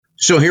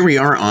So here we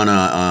are on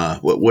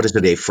what is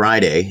it, a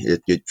Friday?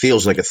 It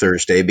feels like a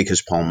Thursday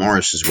because Paul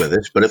Morris is with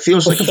us, but it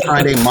feels like a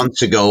Friday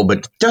months ago,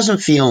 but doesn't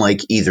feel like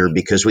either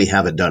because we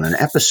haven't done an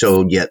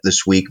episode yet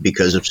this week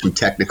because of some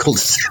technical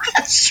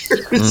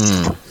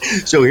disasters.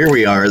 So here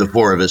we are, the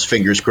four of us,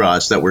 fingers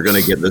crossed that we're going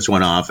to get this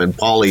one off. And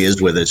Paulie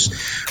is with us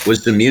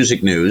with the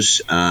music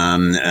news.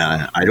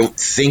 I don't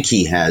think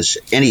he has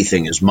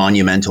anything as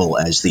monumental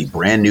as the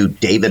brand new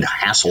David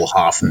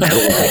Hasselhoff metal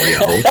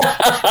video.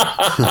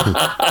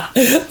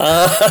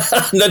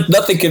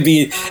 Nothing could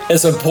be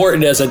as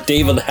important as a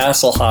David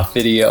Hasselhoff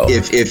video.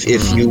 If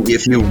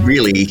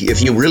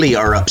you really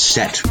are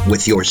upset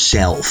with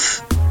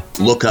yourself,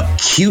 look up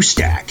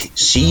Q-Stack,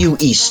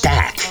 C-U-E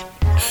Stack,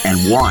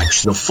 and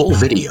watch the full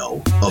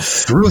video of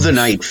Through the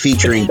Night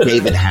featuring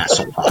David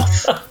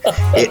Hasselhoff.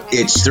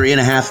 It's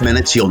 3.5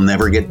 minutes you'll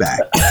never get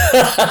back.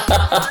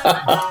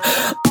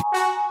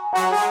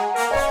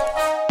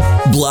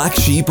 Black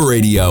Sheep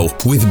Radio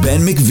with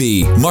Ben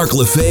McVee, Mark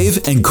Lefebvre,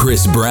 and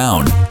Chris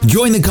Brown.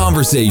 Join the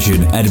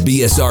conversation at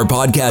BSR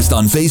Podcast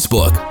on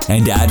Facebook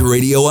and at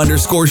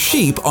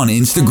radio_sheep on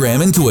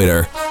Instagram and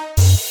Twitter.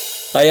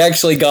 I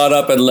actually got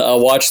up and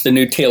watched the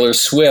new Taylor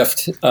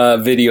Swift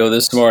video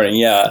this morning.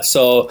 Yeah,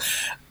 so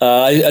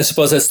I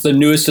suppose that's the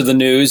newest of the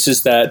news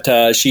is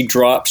that she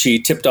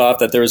tipped off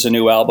that there was a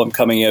new album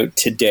coming out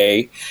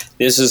today.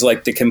 This is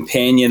like the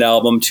companion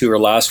album to her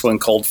last one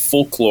called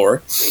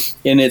Folklore,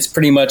 and it's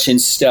pretty much in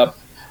step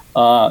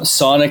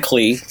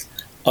sonically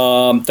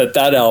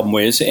that album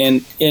is.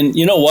 And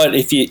you know what?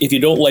 If you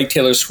don't like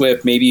Taylor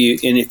Swift,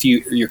 if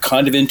you're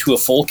kind of into a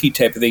folky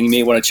type of thing, you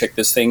may want to check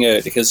this thing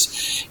out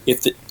because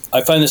I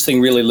find this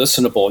thing really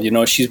listenable. You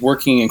know, she's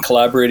working and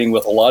collaborating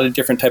with a lot of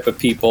different type of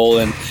people,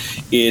 and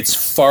it's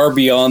far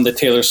beyond the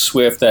Taylor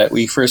Swift that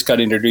we first got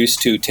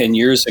introduced to 10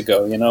 years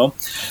ago, you know?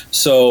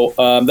 So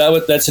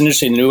that's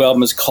interesting. The new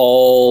album is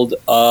called...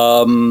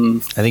 I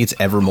think it's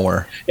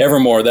Evermore.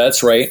 Evermore,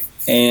 that's right.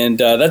 And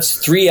that's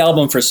three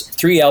albums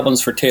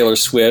for Taylor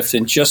Swift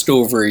in just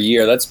over a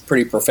year. That's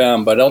pretty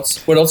profound. But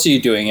what else are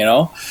you doing, you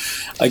know?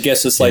 I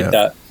guess it's like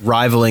that.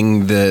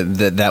 Rivaling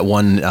that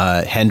one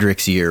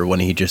Hendrix year when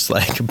he just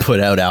like put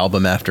out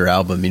album after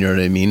album, you know what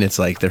I mean? It's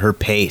like that her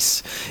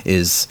pace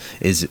is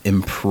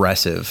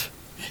impressive.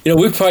 You know,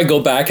 we probably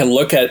go back and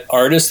look at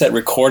artists that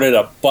recorded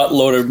a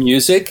buttload of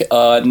music.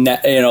 I don't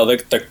want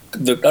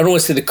to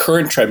say the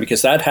current trend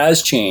because that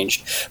has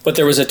changed, but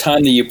there was a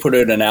time that you put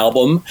out an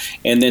album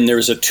and then there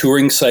was a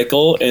touring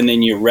cycle and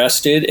then you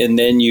rested and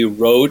then you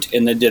wrote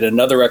and then did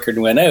another record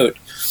and went out.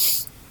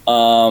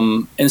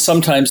 And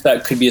sometimes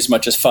that could be as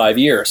much as 5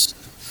 years.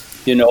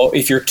 You know,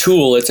 if you're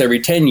Tool, it's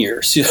every 10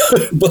 years.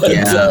 But,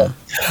 yeah.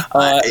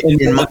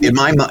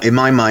 In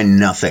my mind,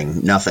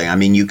 nothing. I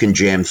mean, you can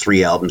jam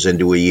 3 albums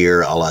into a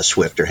year a la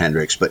Swift or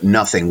Hendrix, but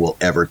nothing will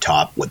ever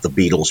top what the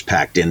Beatles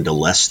packed into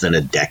less than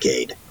a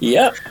decade.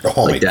 Yeah.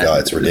 Oh, my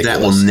God, it's ridiculous.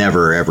 That will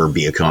never, ever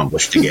be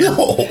accomplished again.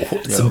 No,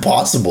 it's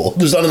impossible.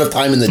 There's not enough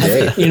time in the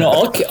day. You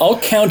know, I'll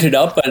count it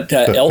up, but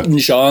Elton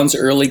John's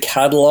early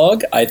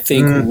catalog, I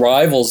think,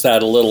 rivals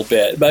that a little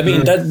bit. But I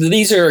mean,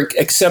 these are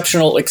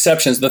exceptional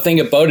exceptions. The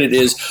thing about it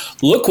is,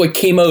 look what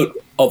came out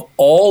of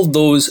all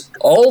those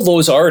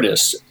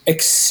artists,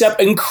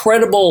 except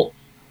incredible,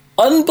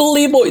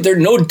 unbelievable. There are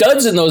no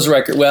duds in those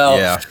records. Well,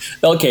 yeah.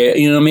 Okay,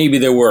 you know, maybe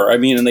there were. I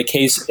mean, in the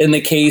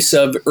case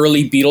of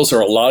early Beatles, there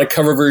are a lot of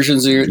cover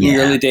versions in the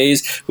early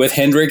days. With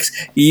Hendrix,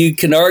 you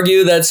can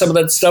argue that some of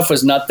that stuff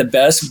was not the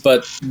best,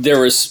 but there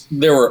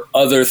were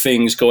other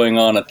things going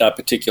on at that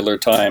particular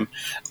time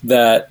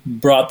that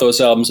brought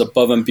those albums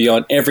above and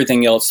beyond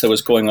everything else that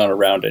was going on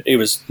around it. It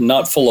was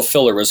not full of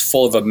filler. It was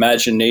full of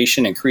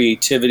imagination and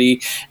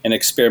creativity and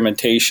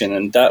experimentation,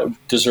 and that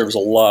deserves a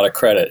lot of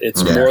credit.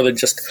 It's more than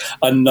just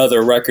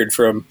another record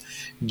from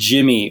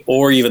Jimmy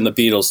or even the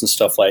Beatles and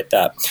stuff like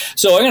that.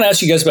 So I'm going to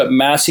ask you guys about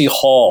Massey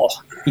Hall.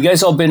 You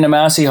guys all been to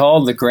Massey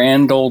Hall, the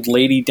grand old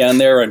lady down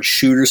there on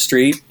Shooter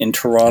Street in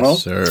Toronto?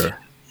 Yes, sir.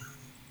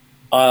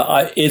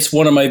 It's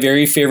one of my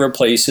very favorite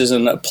places,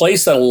 and a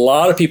place that a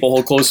lot of people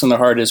hold close in their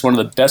heart is one of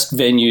the best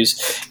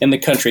venues in the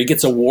country. It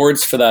gets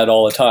awards for that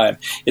all the time.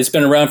 It's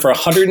been around for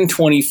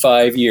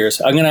 125 years.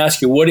 I'm going to ask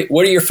you, what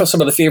are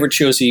some of the favorite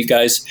shows that you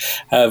guys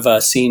have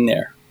seen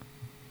there?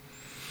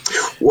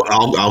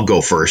 Well, I'll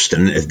go first,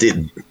 and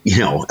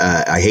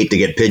I hate to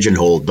get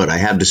pigeonholed, but I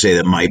have to say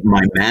that my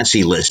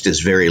Massey list is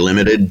very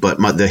limited. But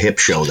the Hip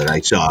show that I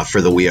saw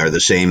for the We Are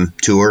the Same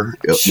tour,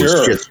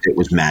 it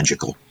was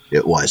magical.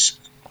 It was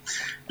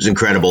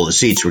incredible. The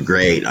seats were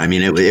great. I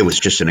mean, it was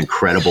just an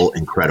incredible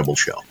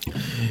show.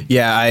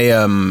 Yeah,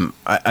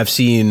 I've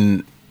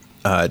seen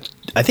I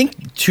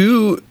think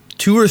two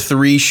or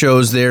three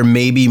shows there,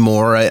 maybe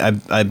more.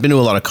 I've been to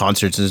a lot of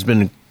concerts, and it's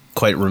been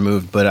quite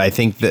removed, but I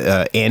think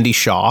that Andy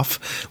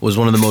Schaaf was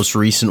one of the most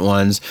recent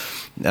ones.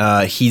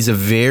 He's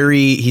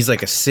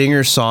like a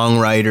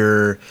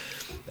singer-songwriter,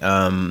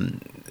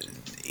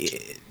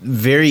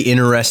 very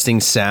interesting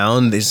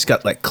sound. He's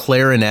got like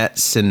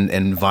clarinets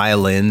and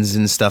violins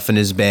and stuff in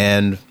his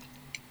band.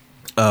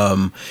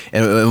 And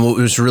what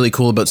was really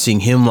cool about seeing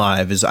him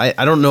live is I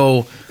don't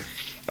know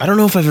I don't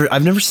know if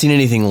I've never seen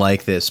anything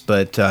like this,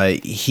 but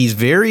he's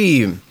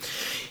very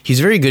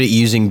good at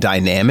using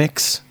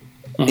dynamics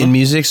in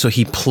music. So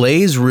he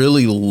plays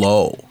really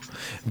low,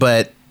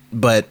 but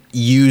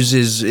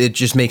uses it,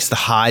 just makes the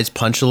highs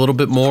punch a little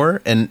bit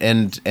more.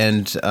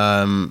 And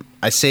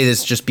I say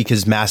this just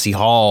because Massey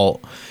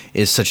Hall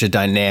is such a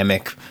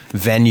dynamic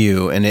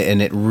venue, and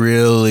it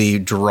really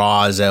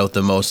draws out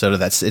the most out of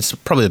that. It's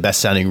probably the best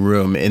sounding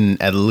room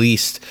in at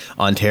least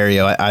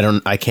Ontario.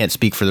 I can't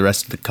speak for the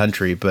rest of the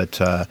country, but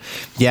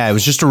yeah, it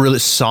was just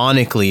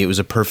sonically it was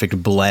a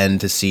perfect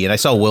blend to see. And I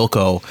saw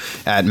Wilco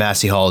at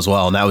Massey Hall as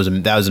well, and that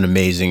was an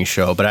amazing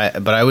show.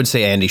 But I would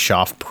say Andy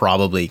Schaaf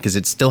probably, because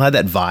it still had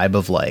that vibe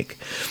of like,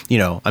 you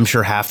know, I'm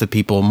sure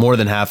more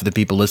than half of the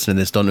people listening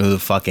to this don't know who the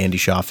fuck Andy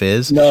Schaaf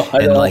is. No, I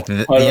don't. Like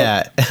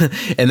yeah,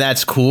 and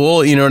that's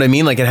cool. You know what I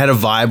mean? Like it had a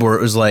vibe where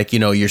it was like, you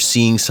know, you're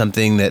seeing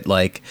something that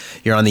like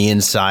you're on the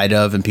inside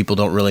of, and people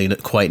don't really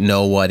quite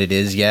know what it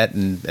is yet.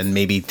 And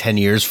maybe 10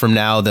 years from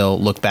now, they'll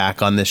look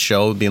back on this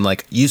show being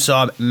like, you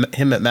saw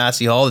him at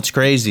Massey Hall. It's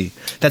crazy.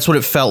 That's what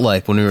it felt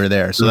like when we were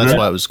there. So that's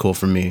why it was cool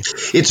for me.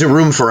 It's a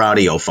room for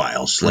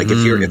audiophiles. Like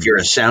if you're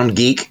a sound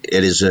geek,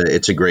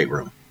 it's a great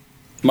room.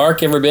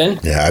 Mark, ever been?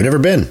 Yeah, I've never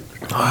been.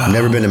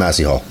 Never been to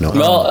Massey Hall. No.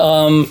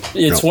 Well,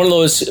 it's one of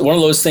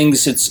those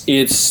things.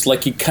 It's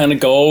like you kind of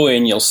go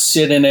and you'll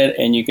sit in it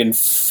and you can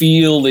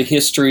feel the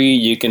history.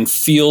 You can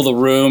feel the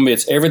room.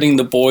 It's everything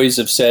the boys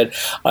have said.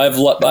 I've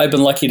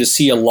been lucky to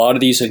see a lot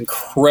of these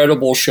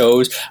incredible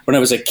shows. When I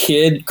was a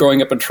kid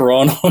growing up in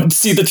Toronto, I'd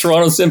see the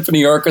Toronto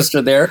Symphony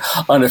Orchestra there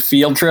on a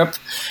field trip,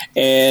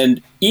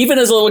 and even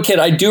as a little kid,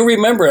 I do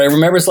remember. I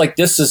remember it's like,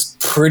 this is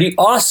pretty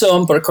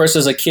awesome. But of course,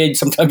 as a kid,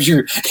 sometimes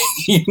you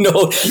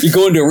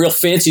go into a real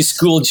fancy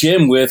school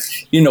gym with,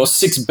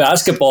 6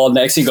 basketball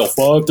nets and you go,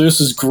 wow, this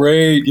is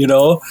great.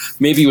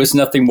 Maybe it was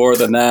nothing more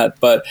than that.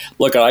 But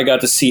look, I got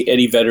to see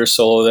Eddie Vedder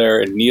solo there,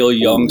 and Neil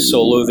Young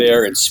solo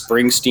there, and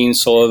Springsteen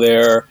solo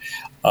there.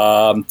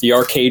 The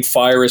Arcade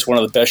Fire is one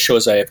of the best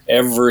shows I have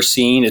ever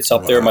seen. It's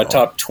up there in my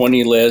top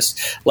 20 list.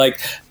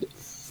 Like,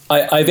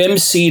 I've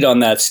emceed on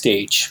that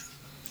stage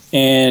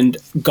and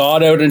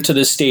got out into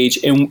the stage,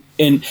 and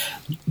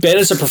Ben,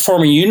 as a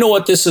performer, you know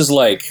what this is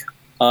like,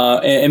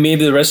 and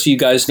maybe the rest of you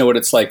guys know what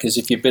it's like, because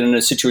if you've been in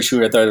a situation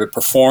where you've either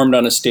performed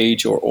on a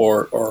stage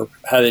or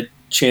had a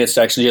chance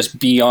to actually just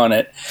be on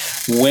it,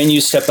 when you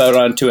step out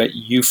onto it,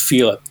 you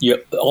feel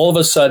it. All of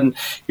a sudden,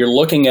 you're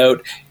looking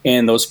out,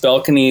 and those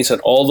balconies and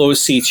all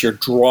those seats, you're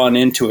drawn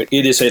into it.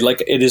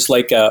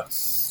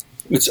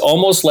 It's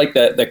almost like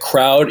the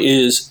crowd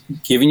is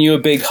giving you a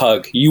big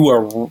hug.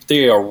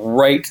 They are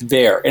right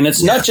there. And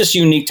it's not just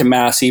unique to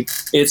Massey.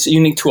 It's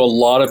unique to a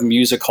lot of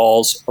music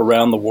halls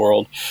around the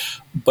world.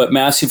 But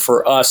Massey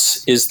for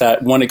us is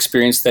that one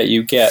experience that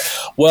you get.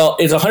 Well,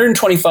 it's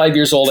 125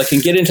 years old. I can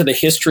get into the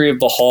history of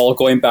the hall,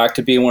 going back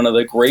to being one of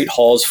the great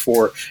halls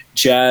for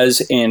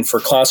jazz and for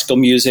classical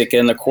music,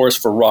 and of course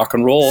for rock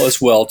and roll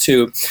as well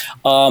too.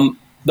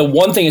 The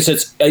one thing is,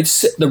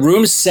 the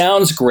room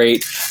sounds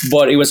great,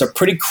 but it was a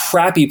pretty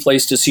crappy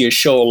place to see a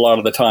show a lot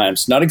of the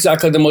times. Not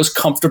exactly the most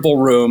comfortable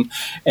room,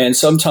 and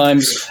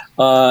sometimes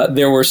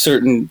there were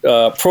certain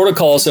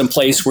protocols in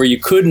place where you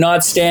could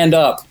not stand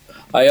up.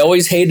 I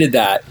always hated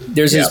that.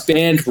 There's this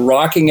band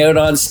rocking out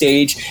on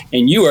stage,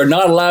 and you are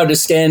not allowed to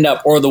stand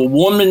up, or the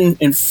woman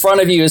in front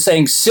of you is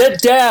saying,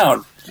 "Sit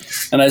down."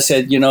 And I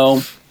said,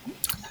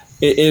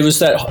 It was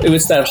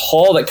that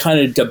hall that kind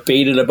of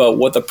debated about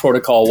what the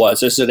protocol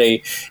was. Is it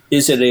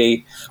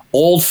a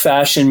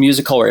old-fashioned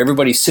music hall where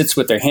everybody sits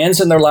with their hands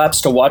in their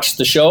laps to watch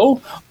the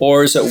show,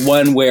 or is it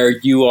one where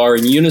you are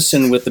in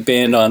unison with the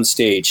band on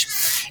stage?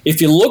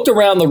 If you looked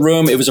around the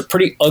room, it was a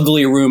pretty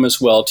ugly room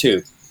as well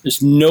too.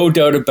 There's no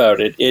doubt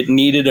about it. It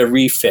needed a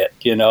refit,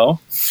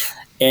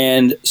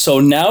 And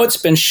so now it's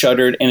been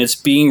shuttered and it's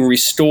being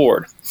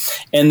restored.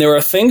 And there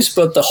are things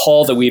about the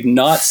hall that we've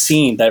not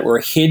seen that were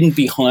hidden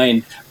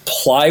behind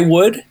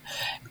plywood,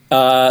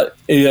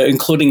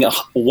 including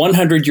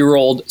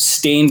 100-year-old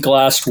stained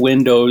glass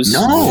windows.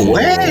 No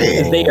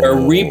way!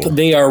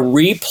 They are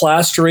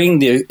replastering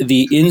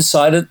the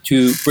inside of,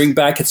 to bring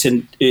back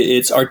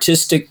its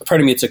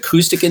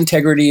acoustic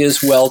integrity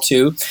as well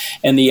too,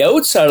 and the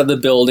outside of the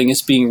building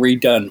is being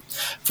redone.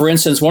 For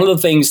instance, one of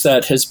the things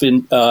that has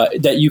been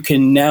that you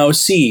can now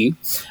see.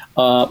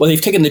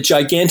 They've taken the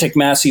gigantic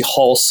Massey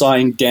Hall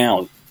sign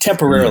down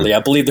temporarily. I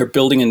believe they're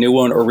building a new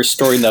one or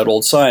restoring that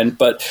old sign.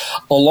 But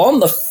along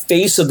the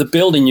face of the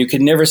building, you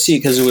could never see it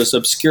because it was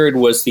obscured,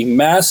 was the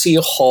Massey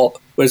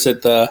Hall. Was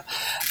it the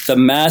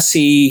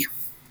Massey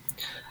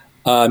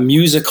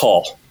Music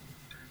Hall,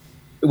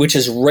 which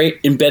is right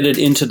embedded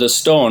into the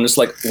stone? It's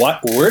like, what?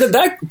 Where did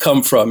that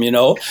come from?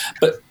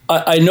 But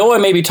I know I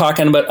may be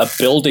talking about a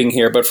building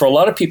here, but for a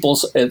lot of people,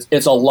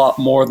 it's a lot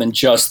more than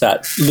just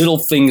that. Little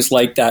things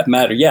like that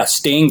matter. Yeah,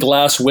 stained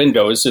glass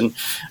windows and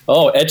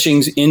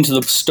etchings into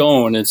the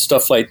stone and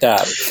stuff like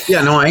that.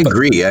 Yeah, no, I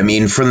agree. I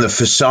mean, from the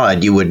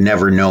facade, you would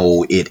never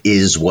know it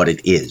is what it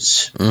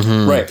is.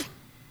 Mm-hmm. Right.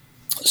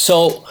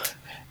 So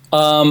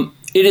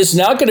it is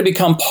now going to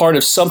become part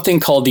of something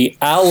called the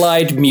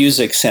Allied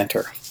Music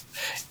Center.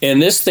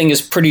 and this thing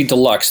is pretty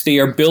deluxe. They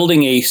are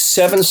building a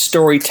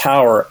 7-story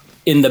tower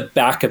in the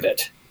back of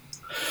it.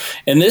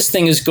 And this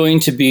thing is going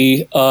to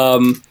be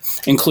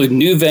include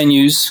new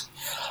venues,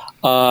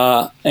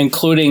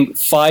 including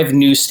 5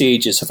 new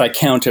stages, if I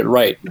count it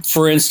right.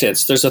 For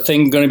instance, there's a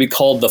thing going to be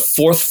called the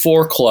 4th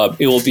Floor Club.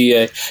 It will be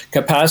a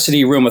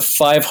capacity room with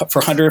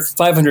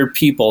 500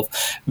 people,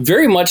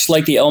 very much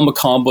like the El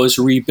Macombo's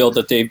rebuild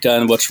that they've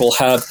done, which will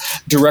have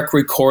direct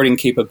recording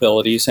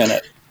capabilities in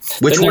it.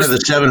 Which one of the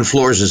 7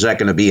 floors is that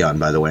going to be on,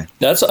 by the way?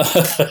 That's the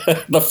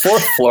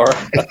 4th floor.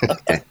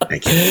 Okay,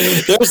 thank you.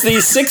 There's the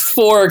 6th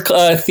floor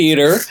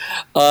theater,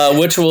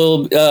 which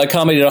will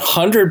accommodate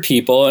 100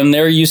 people, and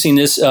they're using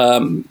this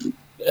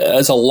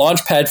as a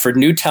launch pad for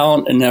new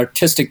talent and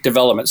artistic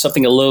development,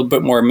 something a little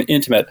bit more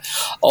intimate.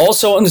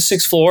 Also on the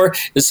 6th floor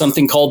is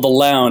something called the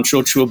Lounge,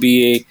 which will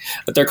be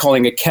what they're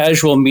calling a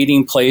casual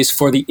meeting place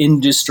for the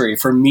industry,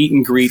 for meet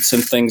and greets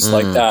and things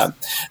like that.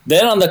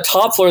 Then on the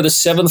top floor, the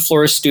 7th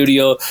floor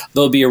studio,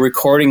 there'll be a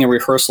recording and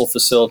rehearsal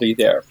facility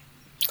there.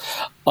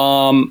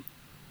 I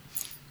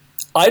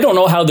don't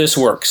know how this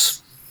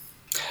works.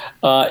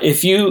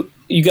 If you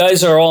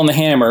guys are all in the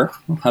Hammer,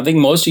 I think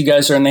most of you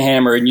guys are in the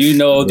Hammer, and you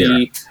know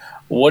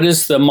what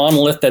is the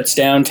monolith that's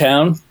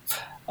downtown,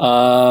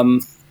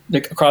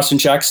 across from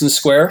Jackson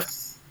Square?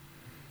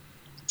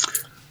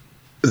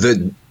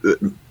 The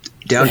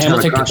downtown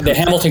the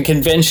Hamilton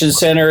Convention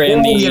Center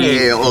and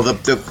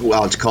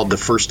Well, it's called the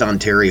First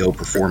Ontario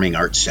Performing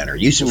Arts Center.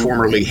 Used to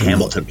formerly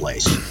Hamilton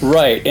Place.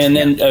 Right, and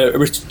then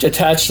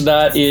attached to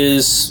that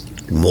is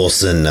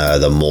Molson,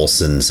 the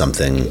Molson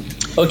something.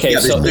 Okay,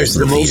 so there's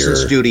the Molson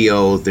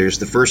Studio, there's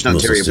the First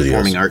Ontario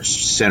Performing Arts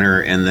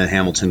Center, and the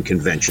Hamilton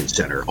Convention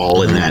Center,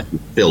 all in that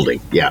building.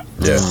 Yeah.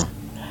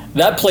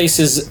 That place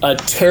is a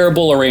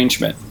terrible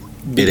arrangement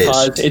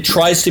because it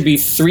tries to be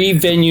 3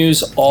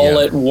 venues all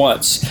at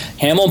once.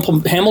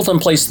 Hamilton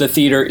Place, the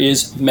theater,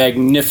 is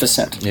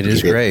magnificent. It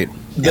is great.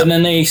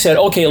 Then they said,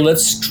 okay,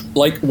 let's,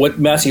 like what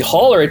Massey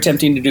Hall are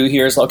attempting to do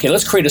here is, okay,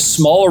 let's create a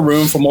smaller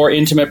room for more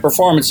intimate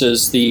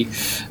performances.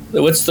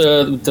 What's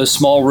the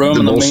small room?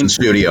 The Molson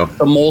Studio.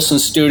 The Molson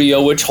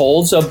Studio, which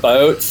holds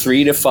about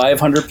 300 to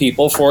 500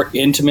 people for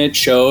intimate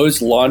shows,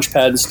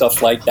 launchpad and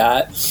stuff like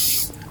that.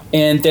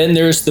 And then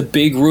there's the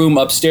big room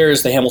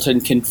upstairs, the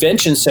Hamilton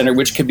Convention Center,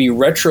 which could be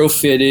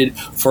retrofitted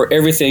for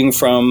everything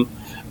from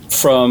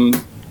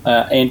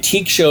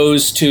antique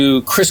shows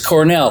to Chris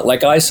Cornell,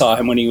 like I saw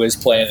him when he was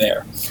playing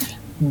there.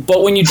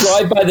 But when you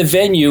drive by the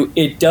venue,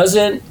 it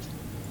doesn't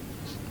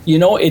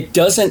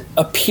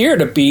appear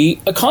to be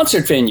a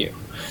concert venue.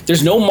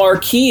 There's no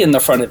marquee in the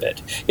front of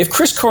it. If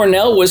Chris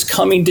Cornell was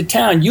coming to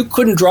town, you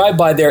couldn't drive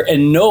by there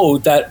and know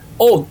that,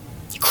 oh,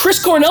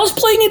 Chris Cornell's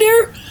playing it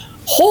here?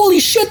 Holy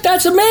shit,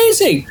 that's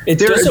amazing.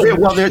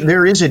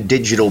 There is a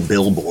digital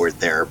billboard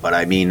there, but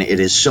I mean, it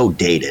is so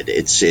dated.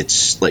 It's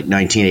like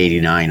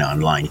 1989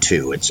 on line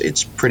 2.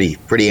 It's pretty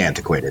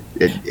antiquated,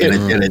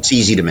 and it's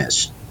easy to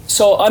miss.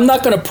 So I'm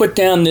not going to put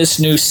down this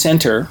new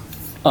center,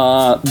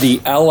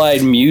 the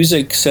Allied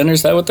Music Center.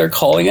 Is that what they're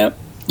calling it?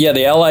 Yeah,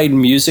 the Allied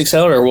Music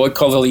Center, or what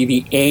call it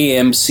the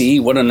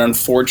AMC. What an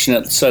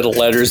unfortunate set of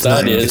letters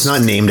that is. It's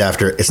not named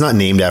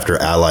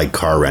after Allied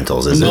Car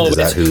Rentals, is it? No, is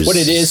that who's what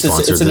it is?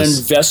 It's an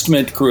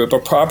investment group, a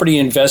property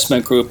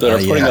investment group that are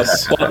putting a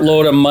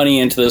buttload of money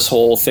into this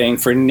whole thing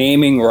for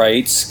naming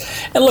rights.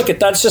 And look,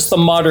 that's just the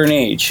modern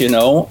age.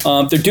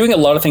 They're doing a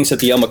lot of things that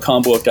the El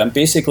Macombo have done.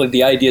 Basically,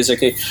 the idea is,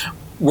 okay,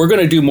 we're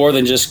going to do more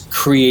than just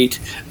create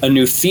a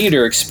new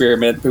theater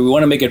experiment, but we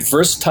want to make it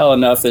versatile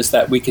enough as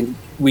that we can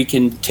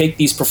take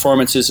these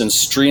performances and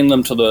stream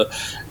them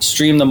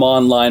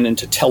online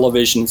into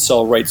television,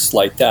 sell rights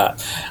like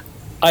that.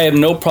 I have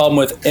no problem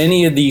with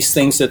any of these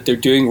things that they're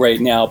doing right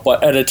now,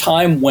 but at a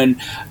time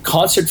when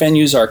concert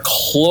venues are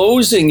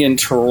closing in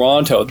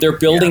Toronto, they're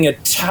building a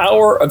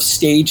tower of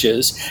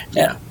stages.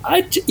 And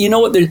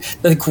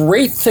the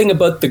great thing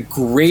about the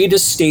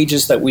greatest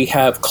stages that we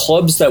have,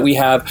 clubs that we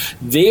have,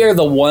 they are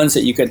the ones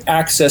that you can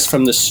access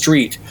from the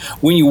street.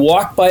 When you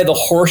walk by the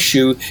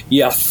Horseshoe,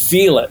 you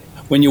feel it.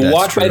 When you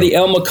walk by the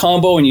El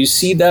Macombo and you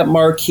see that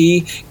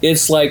marquee,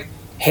 it's like,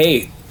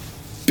 hey,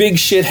 big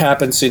shit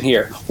happens in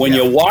here. When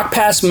you walk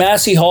past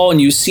Massey Hall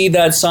and you see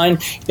that sign,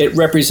 it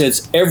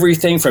represents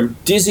everything from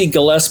Dizzy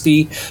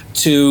Gillespie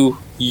to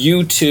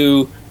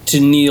U2 to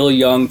Neil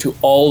Young to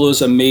all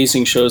those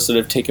amazing shows that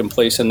have taken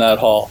place in that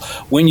hall.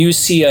 When you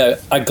see a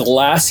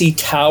glassy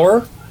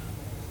tower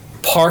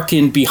parked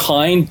in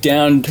behind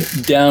down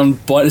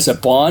is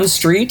it Bond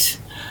Street?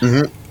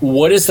 Mm-hmm.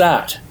 What is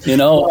that?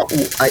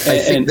 I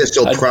think this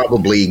will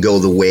probably go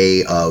the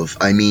way of,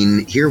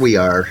 here we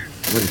are,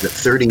 what is it,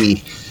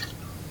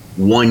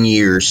 31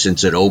 years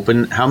since it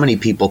opened. How many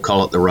people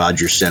call it the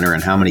Rogers Center,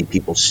 and how many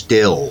people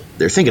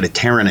they're thinking of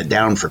tearing it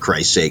down, for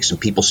Christ's sakes, and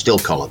people still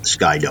call it the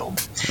Sky Dome.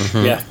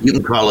 Mm-hmm. Yeah. You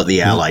can call it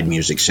the Allied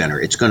Music Center.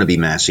 It's going to be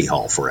Massey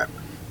Hall forever.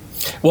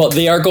 Well,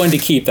 they are going to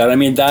keep that.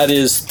 That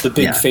is the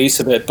big face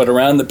of it. But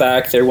around the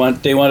back, they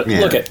want.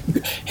 Look at.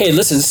 Hey,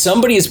 listen.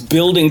 Somebody is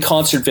building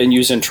concert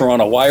venues in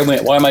Toronto. Why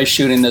am I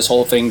shooting this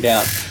whole thing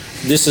down?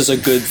 this is a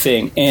good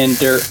thing. And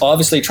they're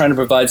obviously trying to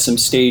provide some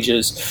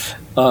stages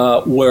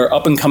where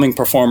up-and-coming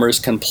performers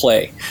can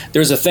play.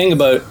 There's a thing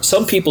about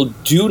some people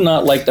do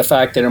not like the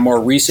fact that in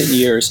more recent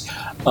years,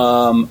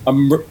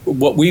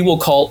 what we will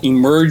call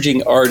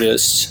emerging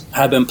artists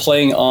have been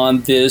playing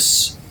on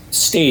this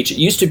stage. It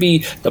used to be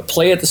to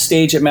play at the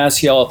stage at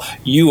Massey Hall,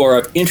 you are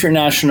of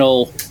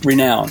international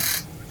renown.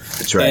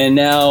 That's right. And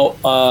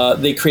now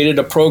they created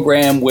a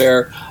program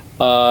where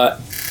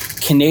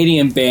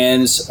Canadian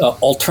bands,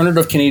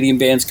 alternative Canadian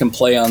bands, can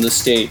play on the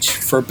stage,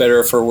 for better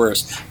or for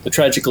worse. The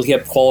Tragically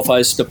Hip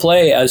qualifies to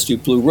play, as do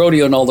Blue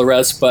Rodeo and all the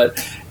rest. But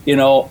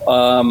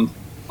listen,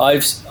 I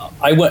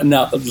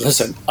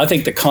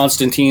think the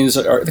Constantines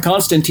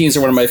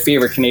are one of my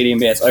favorite Canadian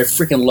bands. I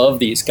freaking love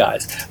these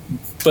guys.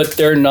 But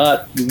they're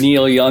not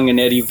Neil Young and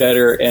Eddie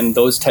Vedder and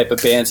those type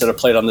of bands that have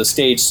played on the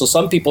stage. So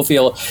some people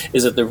feel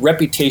is that the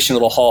reputation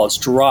of the hall has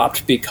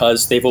dropped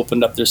because they've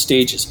opened up their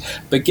stages.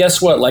 But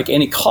guess what? Like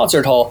any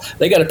concert hall,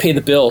 they got to pay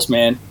the bills,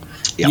 man.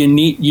 Yep.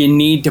 You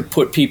need to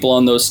put people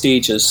on those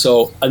stages.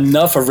 So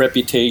enough of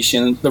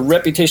reputation. The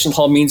reputation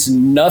hall means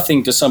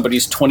nothing to somebody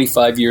who's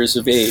 25 years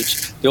of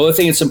age. The only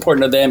thing that's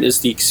important to them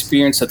is the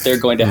experience that they're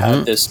going to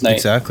have this night.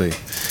 Exactly.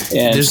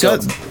 And there's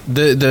got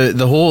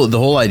the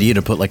whole idea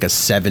to put like a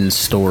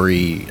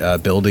 7-story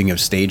building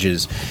of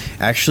stages.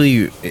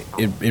 Actually,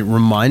 it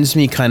reminds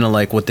me kind of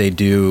like what they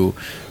do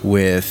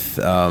with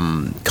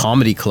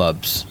comedy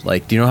clubs.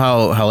 Like, do you know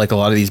how like a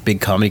lot of these big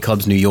comedy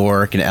clubs, New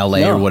York and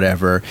LA or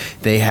whatever,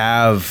 they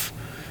have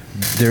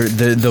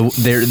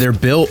they're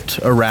built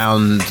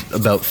around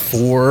about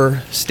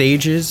 4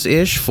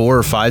 stages-ish, 4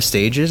 or 5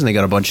 stages, and they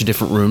got a bunch of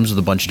different rooms with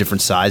a bunch of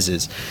different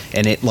sizes,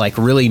 and it like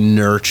really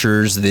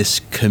nurtures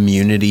this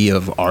community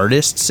of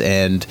artists,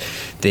 and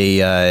they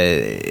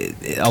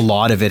a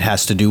lot of it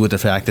has to do with the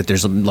fact that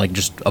there's like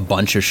just a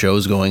bunch of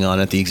shows going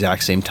on at the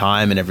exact same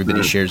time, and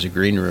everybody shares a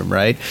green room,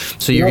 right?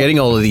 So you're getting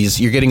all of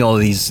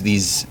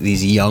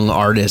these young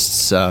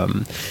artists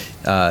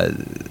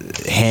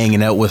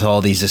hanging out with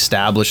all these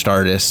established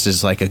artists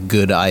is like a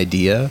good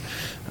idea.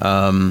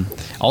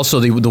 Also,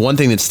 the one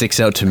thing that sticks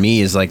out to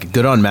me is like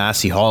good on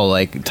Massey Hall.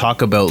 Like,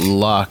 talk about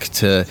luck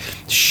to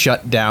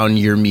shut down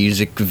your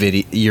music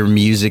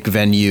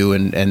venue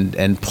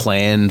and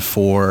plan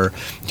for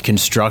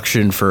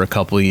construction for a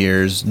couple of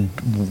years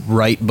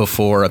right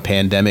before a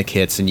pandemic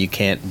hits, and you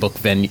can't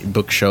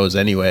book shows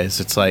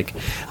anyways. It's like,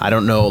 I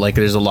don't know. Like,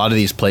 there's a lot of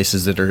these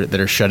places that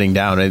are shutting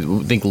down. I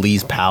think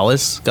Lee's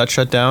Palace got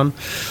shut down.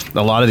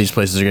 A lot of these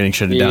places are getting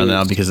shut down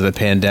now because of the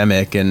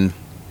pandemic, and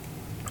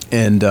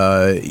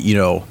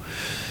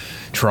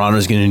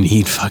Toronto's going to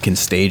need fucking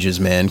stages,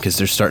 man, because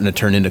they're starting to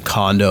turn into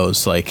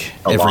condos. Like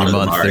every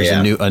month, there's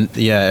a new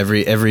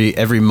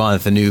every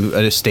month a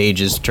new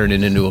stage is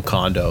turning into a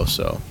condo.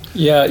 So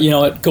yeah,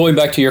 going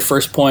back to your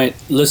first point,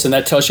 listen,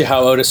 that tells you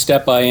how out of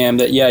step I am.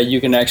 That you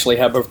can actually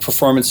have a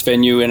performance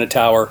venue in a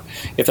tower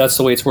if that's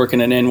the way it's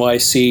working in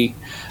NYC.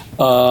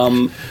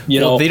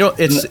 They don't.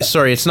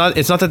 It's not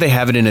that they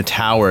have it in a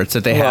tower. It's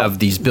that they have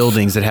these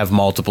buildings that have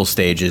multiple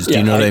stages. Do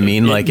you know what I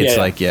mean? Like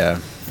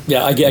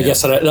Yeah, I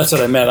guess that's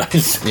what I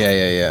meant.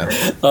 Yeah.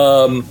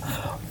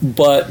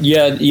 But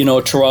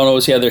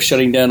Toronto's they're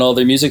shutting down all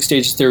their music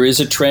stages. There is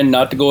a trend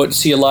not to go out and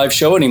see a live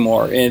show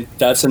anymore, and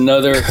that's an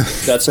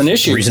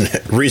issue.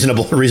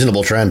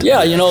 Reasonable trend.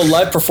 Yeah,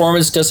 live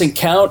performance doesn't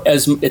count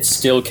as it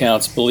still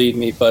counts, believe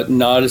me, but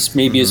not as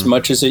as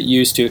much as it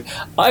used to.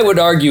 I would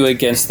argue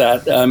against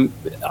that. I'm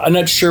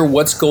not sure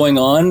what's going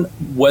on.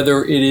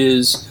 Whether it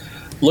is,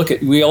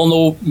 we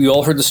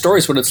all heard the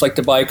stories what it's like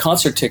to buy a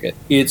concert ticket.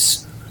 You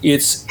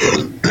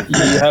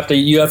have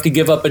to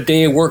give up a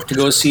day of work to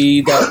go see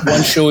that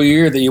one show a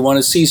year that you want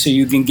to see, so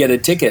you can get a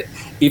ticket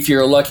if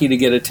you're lucky to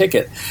get a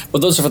ticket.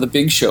 But those are for the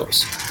big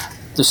shows.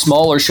 The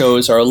smaller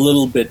shows are a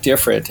little bit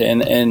different,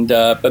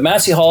 but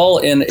Massey Hall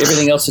and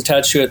everything else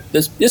attached to it,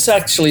 this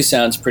actually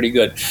sounds pretty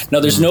good. Now,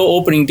 there's no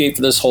opening date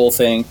for this whole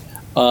thing.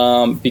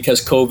 Because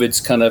COVID's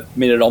kind of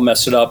made it all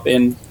messed it up,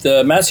 and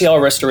the Massey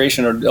Hall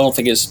restoration I don't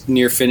think is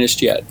near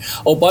finished yet.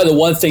 Oh, by the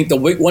one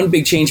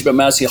big change about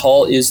Massey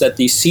Hall is that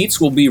the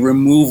seats will be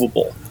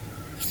removable.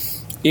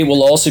 It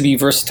will also be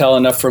versatile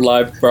enough for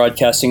live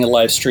broadcasting and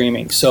live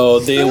streaming. So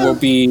there will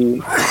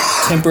be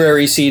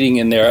temporary seating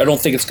in there. I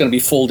don't think it's going to be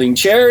folding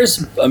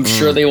chairs. I'm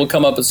sure they will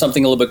come up with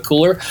something a little bit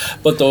cooler.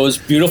 But those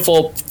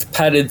beautiful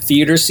padded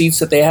theater seats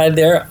that they had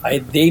there,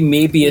 they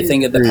may be a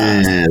thing of the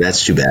past.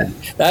 That's too bad.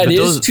 That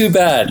is too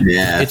bad.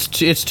 Yeah,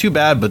 it's too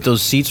bad. But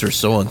those seats are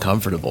so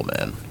uncomfortable,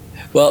 man.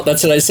 Well,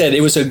 that's what I said.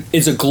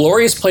 It's a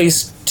glorious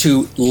place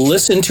to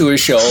listen to a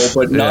show,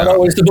 but not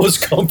always the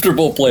most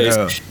comfortable place.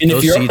 Yeah. And those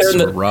if you're seats up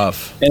there were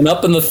rough. And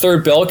up in the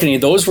third balcony,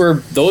 those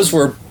were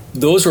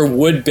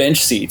wood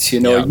bench seats. You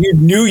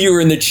knew you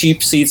were in the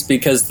cheap seats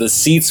because the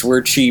seats were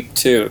cheap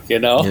too.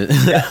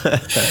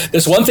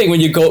 There's one thing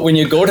when you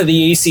go to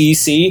the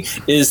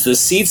ACEC is the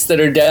seats that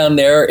are down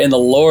there in the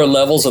lower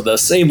levels are the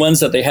same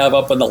ones that they have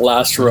up in the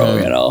last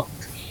row.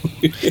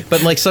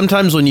 But like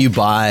sometimes when you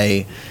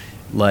buy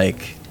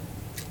like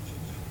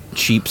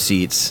cheap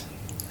seats,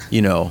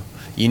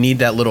 you need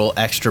that little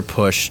extra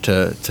push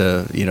to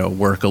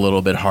work a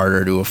little bit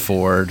harder to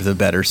afford the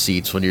better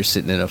seats when you're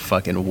sitting in a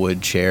fucking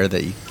wood chair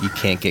that you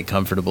can't get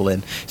comfortable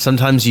in.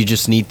 Sometimes you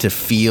just need to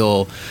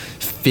feel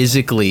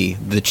physically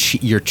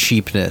your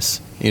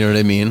cheapness. You know what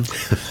I mean?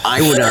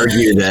 I would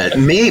argue that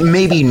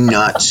maybe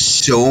not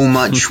so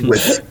much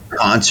with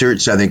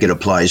concerts. I think it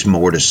applies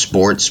more to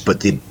sports,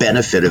 but the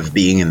benefit of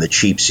being in the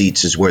cheap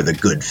seats is where the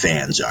good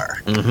fans are.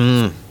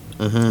 Where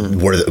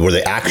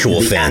the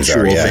actual fans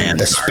are,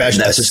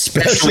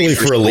 especially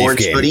for a Leaf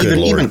game. But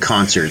even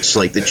concerts,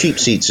 like the cheap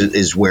seats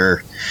is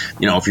where,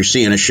 if you're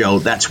seeing a show,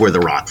 that's where the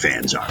rock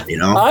fans are. I'm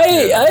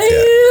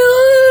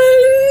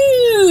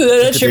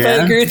not sure if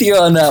I agree with you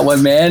on that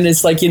one, man.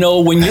 It's like,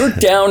 when you're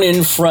down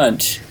in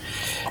front,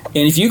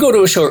 and if you go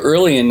to a show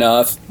early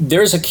enough,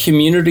 there's a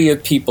community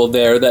of people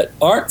there that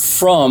aren't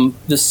from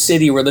the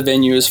city where the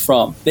venue is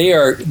from. They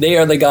are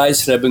the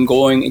guys that have been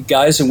going,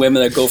 guys and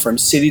women that go from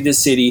city to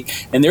city,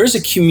 and there's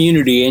a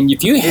community. And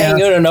if you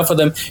hang out enough with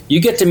them, you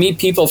get to meet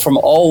people from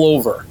all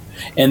over.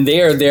 And they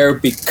are there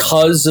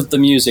because of the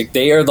music.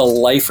 They are the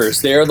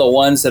lifers. They are the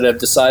ones that have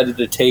decided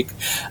to take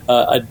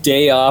a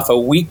day off, a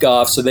week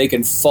off, so they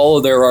can follow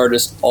their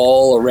artist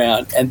all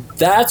around. And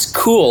that's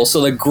cool.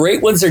 So the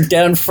great ones are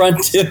down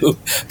front too.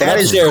 That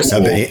is cool.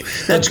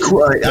 That's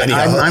cool.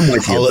 I'm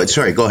with you. But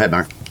sorry, go ahead,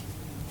 Mark.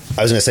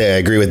 I was going to say I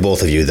agree with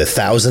both of you. The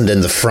 1,000 in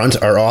the front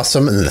are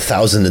awesome, and the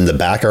 1,000 in the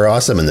back are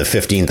awesome, and the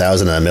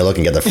 15,000 in the middle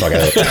can get the fuck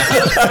out.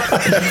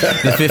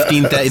 The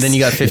 15,000, then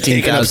you got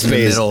 15,000 in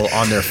the middle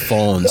on their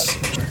phones.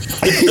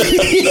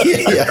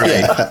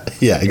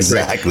 Yeah,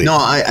 exactly. No,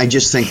 I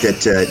just think that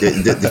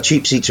the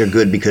cheap seats are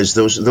good because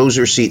those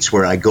are seats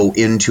where I go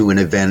into an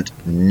event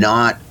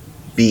not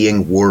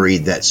being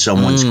worried that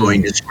someone's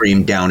going to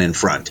scream down in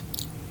front.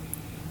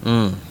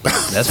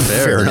 That's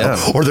fair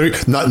enough. Or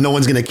no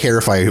one's going to care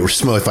if I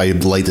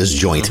light this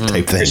joint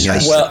type thing.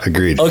 Yes, well,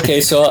 agreed.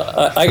 Okay, so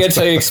I got to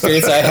tell you an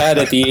experience I had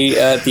at the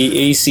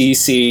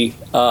ACC.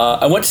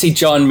 I went to see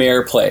John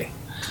Mayer play,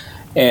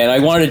 and I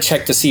wanted to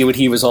check to see what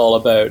he was all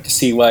about, to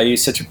see why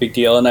he's such a big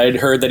deal. And I had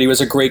heard that he was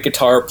a great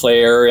guitar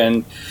player,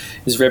 and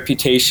his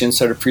reputation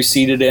sort of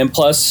preceded him.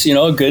 Plus,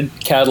 a good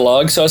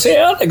catalog. So I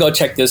said, I'll go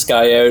check this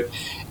guy out.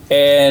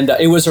 And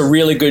it was a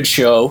really good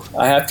show.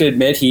 I have to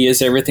admit, he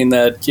is everything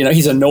that,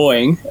 he's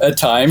annoying at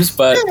times,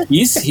 but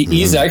he's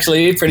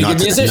actually a pretty good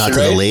musician, not to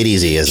right? the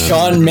ladies, he isn't.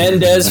 Shawn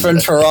Mendes from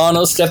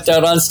Toronto stepped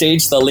out on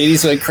stage. The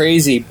ladies went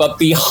crazy. But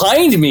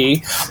behind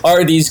me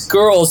are these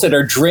girls that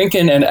are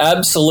drinking and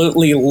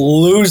absolutely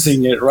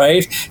losing it,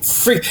 right?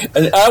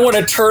 And I want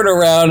to turn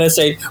around and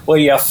say, well,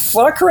 you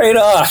fuck right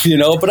off,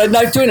 but I'm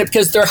not doing it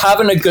because they're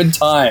having a good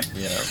time.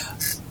 Yeah.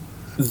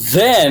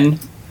 Then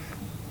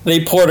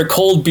they poured a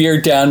cold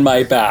beer down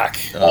my back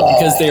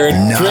because they were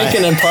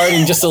drinking and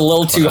partying just a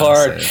little too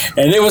hard.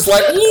 And it was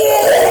like,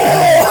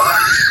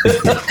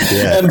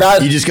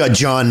 and you just got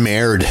John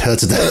Mayered.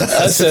 That's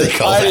what they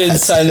call I didn't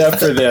sign up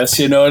for this,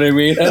 you know what I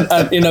mean?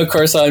 And of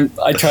course, I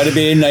try to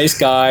be a nice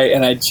guy,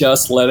 and I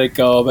just let it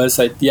go. But it's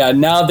like,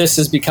 now this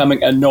is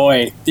becoming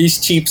annoying.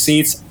 These cheap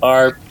seats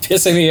are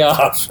pissing me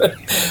off.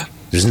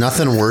 There's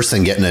nothing worse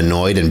than getting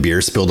annoyed and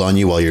beer spilled on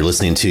you while you're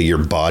listening to Your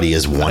Body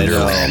is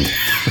Wonderland.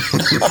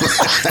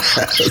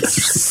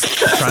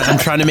 I'm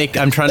trying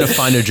to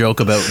find a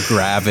joke about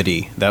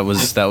gravity. That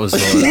was the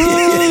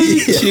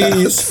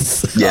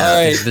jeez. Yeah. All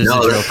right. There's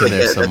a joke in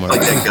there somewhere.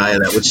 Like that guy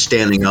that was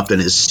standing up in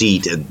his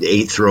seat at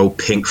eighth row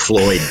Pink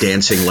Floyd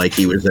dancing like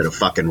he was at a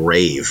fucking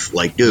rave.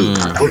 Like, dude,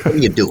 what are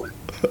you doing?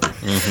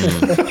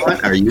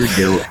 What are you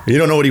doing? You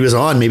don't know what he was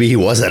on. Maybe he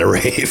was at a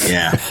rave.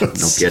 Yeah,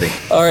 no kidding.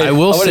 All right, I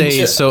will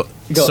say so.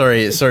 Go.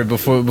 Sorry.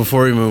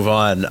 Before we move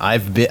on,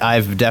 I've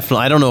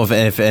definitely. I don't know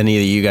if any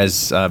of you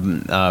guys,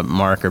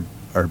 Mark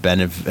or Ben,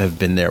 have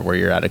been there where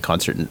you're at a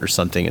concert or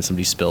something and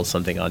somebody spills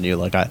something on you.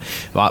 Like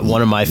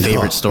one of my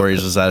favorite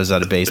stories was I was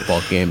at a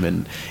baseball game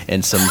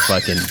and some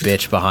fucking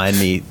bitch behind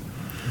me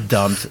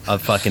dumped a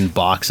fucking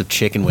box of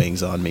chicken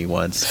wings on me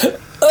once.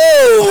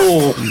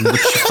 Oh,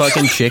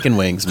 fucking chicken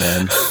wings,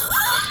 man.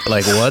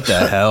 Like, what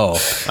the hell?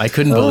 I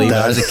couldn't believe it.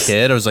 As a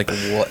kid, I was like,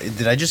 what?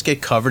 Did I just get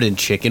covered in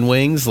chicken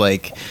wings?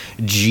 Like,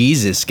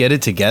 Jesus, get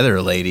it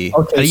together, lady.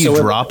 Okay, how do you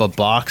drop a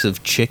box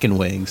of chicken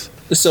wings?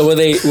 So were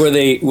they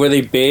baked?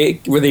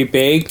 Were they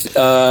baked?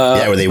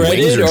 Were they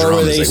wings or drums?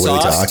 Were they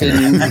sauced?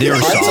 They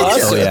were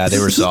sauced. Oh yeah, they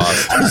were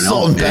sauced.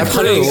 Salt and pepper.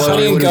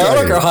 Honey and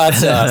garlic or hot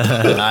sauce?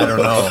 I don't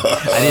know.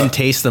 I didn't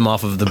taste them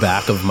off of the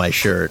back of my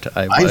shirt.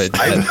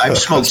 I've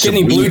smoked some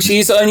weed. Blue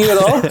cheese on you at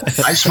all?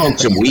 I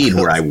smoked some weed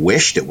where I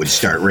wished it would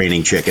start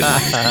raining chicken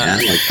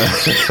wings.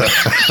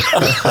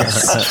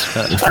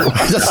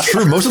 That's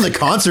true. Most of the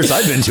concerts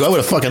I've been to, I would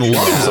have fucking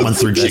loved if someone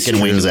threw chicken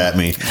wings at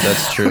me.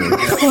 That's true.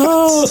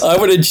 I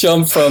would have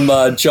jumped from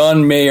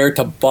John Mayer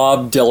to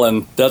Bob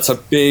Dylan. That's a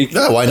big.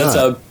 Why not? That's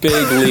a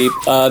big leap.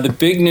 The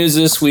big news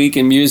this week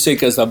in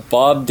music is that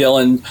Bob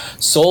Dylan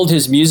sold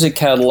his music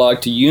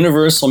catalog to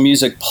Universal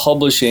Music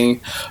Publishing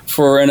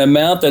for an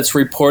amount that's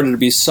reported to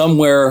be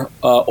somewhere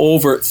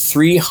over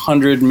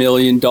 $300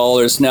 million.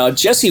 Now,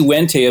 Jesse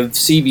Wente of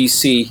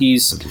CBC.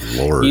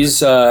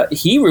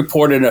 He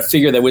reported a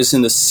figure that was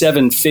in the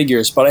 7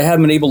 figures, but I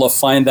haven't been able to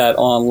find that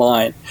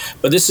online.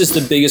 But this is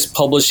the biggest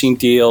publishing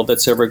deal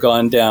that's ever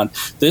gone down.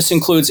 This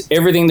includes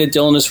everything that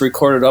Dylan has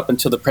recorded up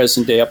until the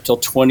present day, up till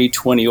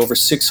 2020, over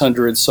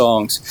 600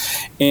 songs.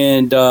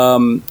 And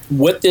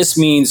what this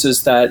means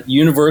is that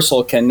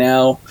Universal can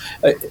now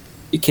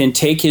can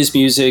take his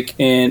music,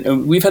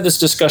 and we've had this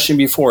discussion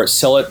before,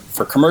 sell it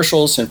for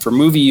commercials and for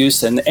movie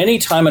use, and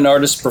anytime an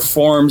artist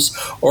performs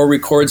or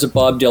records a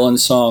Bob Dylan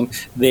song,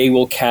 they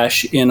will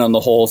cash in on the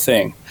whole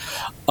thing.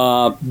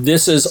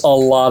 This is a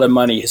lot of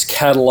money. His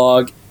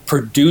catalog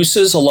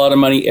produces a lot of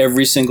money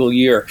every single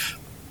year.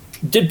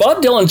 Did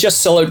Bob Dylan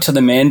just sell out to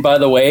the man, by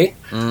the way?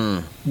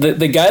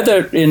 The guy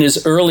that in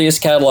his earliest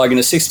catalog, in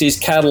the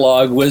 60s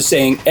catalog, was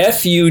saying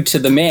F you to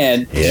the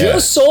man,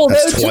 just sold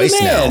out to the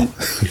man. Now.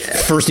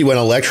 First he went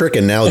electric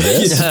and now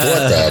this?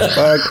 What the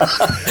fuck?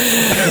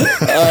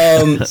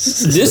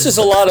 This is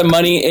a lot of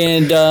money,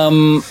 and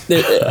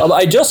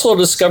I just will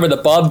discover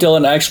that Bob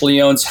Dylan actually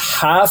owns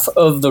half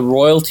of the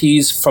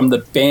royalties from the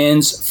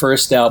band's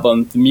first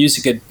album, The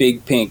Music at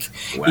Big Pink.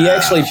 Wow,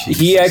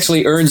 he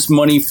actually earns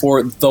money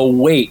for The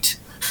Wait,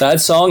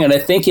 that song, and I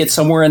think it's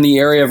somewhere in the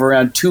area of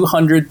around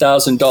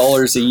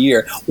 $200,000 a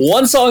year.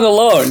 One song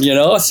alone,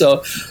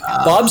 So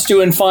Bob's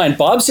doing fine.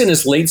 Bob's in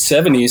his late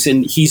 70s,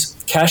 and he's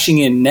cashing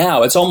in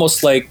now. It's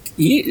almost like,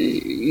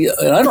 I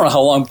don't know how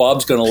long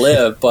Bob's going to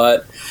live,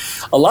 but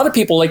a lot of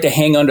people like to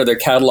hang onto their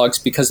catalogs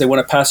because they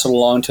want to pass it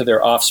along to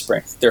their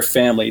offspring, their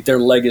family, their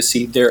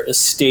legacy, their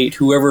estate,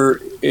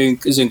 whoever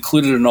is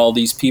included in all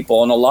these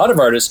people. And a lot of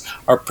artists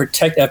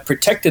have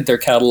protected their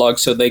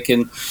catalogs so they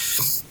can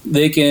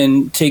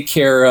take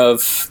care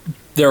of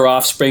their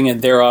offspring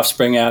and their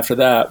offspring after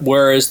that.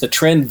 Whereas the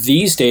trend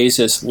these days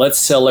is let's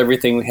sell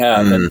everything we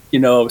have. And,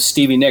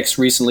 Stevie Nicks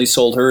recently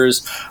sold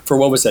hers for,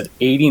 what was that,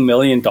 $80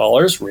 million?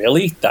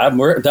 Really? That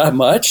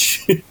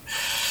much?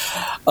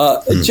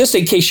 Just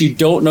in case you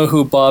don't know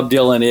who Bob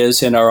Dylan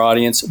is in our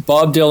audience,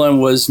 Bob Dylan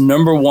was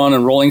number 1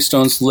 on Rolling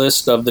Stone's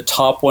list of the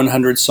top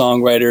 100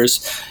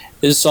 songwriters.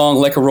 His song,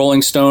 Like a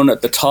Rolling Stone,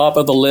 at the top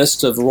of the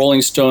list of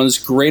Rolling Stone's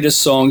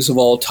greatest songs of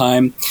all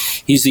time.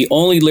 He's the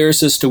only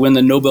lyricist to win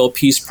the Nobel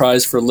Peace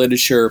Prize for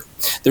Literature.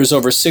 There's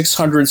over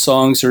 600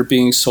 songs that are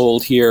being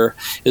sold here.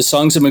 His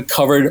songs have been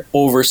covered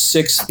over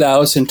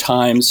 6,000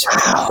 times,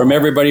 from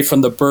everybody from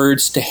the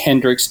Byrds to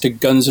Hendrix to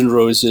Guns N'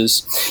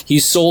 Roses.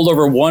 He's sold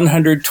over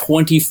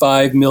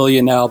 125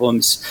 million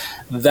albums.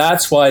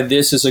 That's why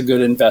this is a good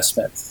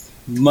investment.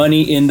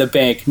 Money in the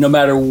bank, no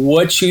matter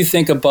what you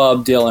think of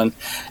Bob Dylan.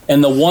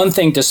 And the one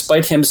thing,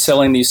 despite him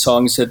selling these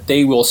songs, that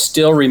they will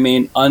still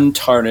remain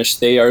untarnished.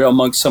 They are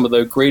among some of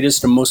the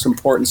greatest and most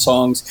important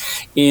songs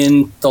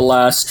in the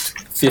last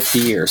 50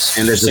 years.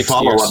 And as a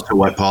follow-up to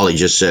what Paulie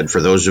just said,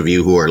 for those of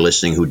you who are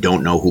listening who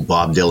don't know who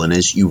Bob Dylan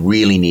is, you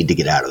really need to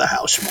get out of the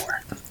house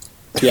more.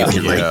 At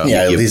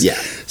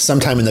least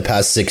sometime in the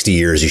past 60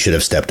 years, you should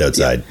have stepped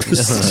outside.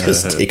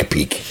 Just take a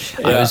peek.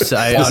 This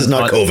is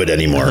not COVID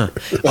anymore.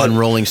 On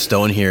Rolling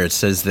Stone here, it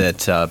says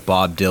that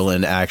Bob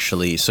Dylan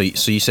actually. So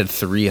you said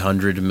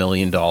 $300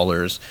 million.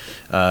 There's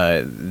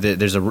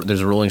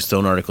a Rolling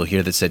Stone article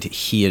here that said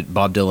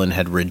Bob Dylan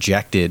had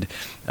rejected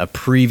a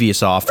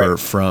previous offer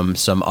from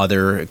some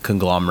other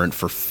conglomerate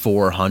for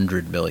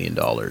 $400 million.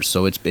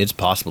 So it's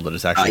possible that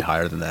it's actually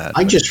higher than that.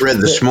 I just read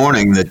this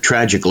morning that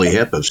Tragically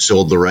Hip have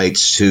sold the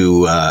rights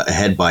to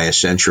Ahead by a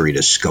Century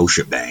to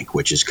Scotiabank,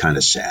 which is kind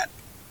of sad.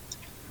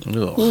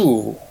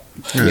 Ooh.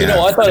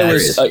 I thought it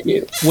was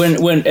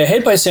when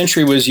Ahead by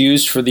Century was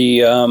used for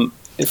the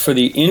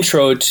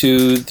intro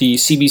to the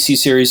CBC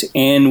series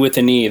Anne with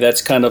an E.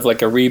 That's kind of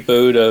like a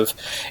reboot of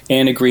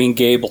Anne of Green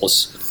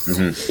Gables.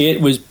 Mm-hmm.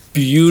 It was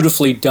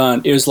beautifully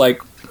done. It was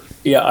like,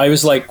 I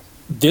was like,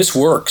 this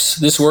works.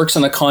 This works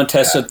in the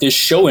context of this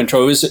show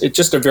intro. It's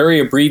just a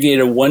very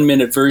abbreviated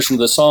 1-minute version of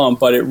the song,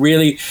 but it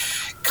really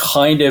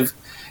kind of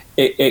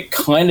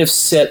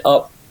set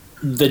up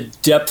the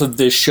depth of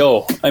this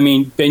show. I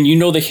mean, Ben, you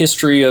know the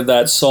history of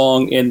that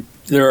song, and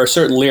there are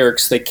certain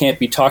lyrics that can't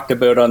be talked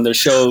about on the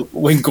show.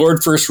 When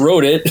Gord first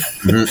wrote it,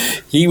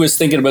 he was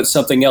thinking about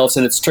something else,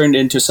 and it's turned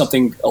into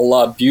something a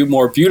lot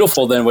more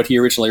beautiful than what he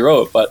originally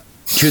wrote. But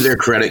to their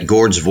credit,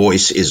 Gord's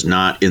voice is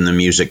not in the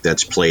music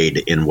that's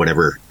played in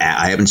whatever ad.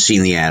 I haven't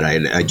seen the ad.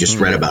 I just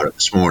read about it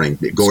this morning.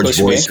 Gord's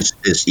voice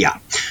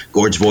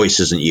Gord's voice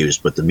isn't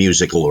used, but the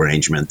musical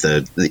arrangement,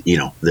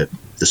 the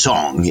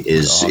song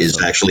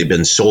is actually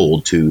been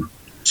sold to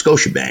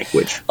Scotiabank,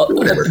 which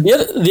whatever.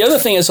 The other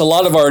thing is a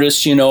lot of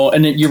artists,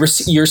 and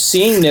you're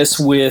seeing this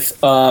with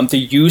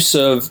the use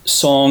of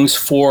songs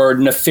for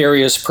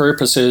nefarious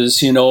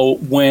purposes.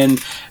 When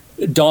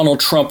Donald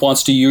Trump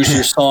wants to use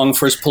your song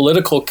for his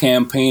political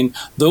campaign,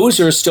 those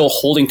are still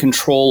holding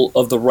control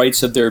of the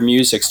rights of their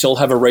music, still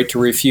have a right to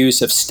refuse,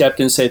 have stepped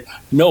in and said,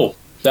 no,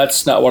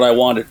 that's not what I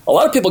wanted. A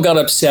lot of people got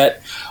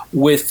upset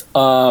with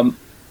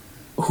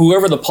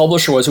whoever the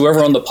publisher was,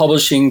 whoever owned the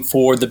publishing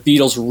for the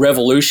Beatles'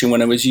 Revolution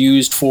when it was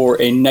used for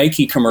a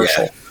Nike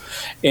commercial.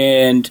 Yeah.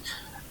 And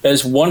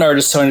as one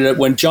artist pointed out,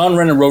 when John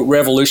Lennon wrote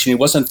Revolution, he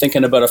wasn't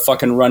thinking about a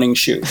fucking running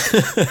shoe.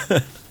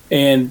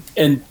 and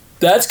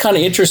that's kind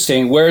of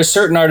interesting, whereas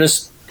certain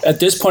artists at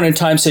this point in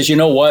time says, you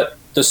know what,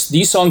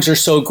 these songs are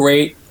so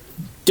great,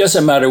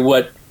 doesn't matter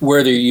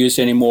where they're used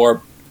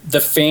anymore. The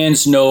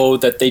fans know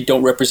that they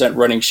don't represent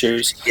running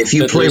shoes. If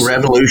you play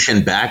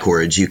Revolution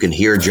backwards, you can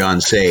hear John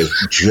say,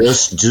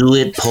 "Just do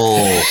it,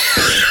 Paul.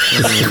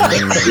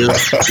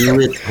 Just do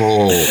it,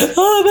 Paul."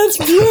 Oh, that's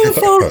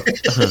beautiful.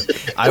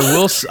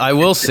 I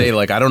will say,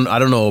 like, I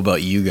don't know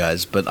about you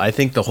guys, but I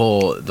think the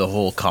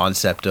whole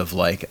concept of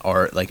like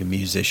art, like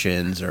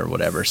musicians or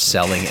whatever,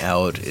 selling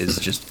out is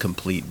just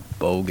complete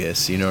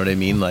bogus. You know what I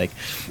mean? Like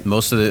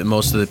most of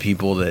the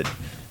people that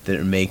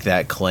make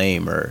that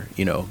claim are,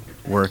 you know,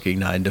 working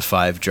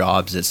 9-to-5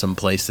 jobs at some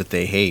place that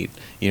they hate.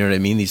 You know what I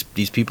mean?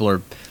 These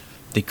people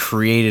they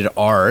created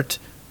art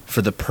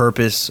for the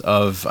purpose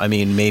of, I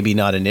mean, maybe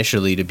not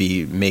initially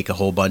to make a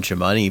whole bunch of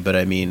money, but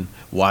I mean,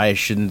 why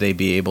shouldn't they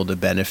be able to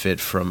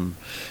benefit from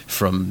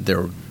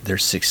their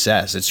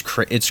success? It's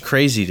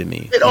crazy to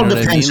me. It all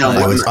depends on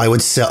what I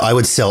would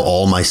sell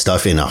all my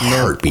stuff in a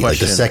heartbeat. Like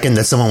the second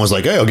that someone was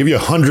like, "Hey, I'll give you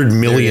 $100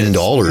 million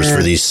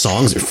for these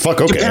songs."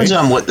 Fuck, okay. Depends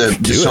on what the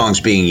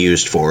song's being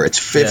used for.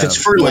 If it's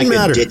for like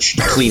a ditch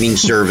cleaning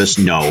service,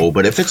 no.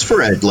 But if it's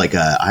for a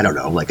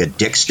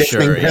dick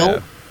stiffening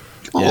pill,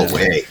 all the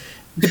way.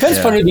 Depends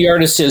upon who the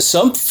artist is.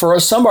 For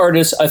some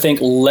artists, I think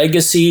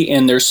legacy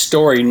in their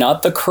story,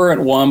 not the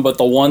current one, but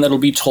the one that'll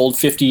be told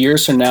 50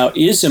 years from now,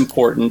 is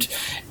important.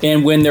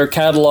 And when their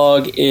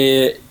catalog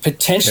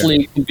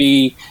potentially can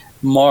be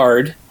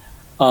marred,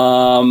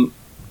 it's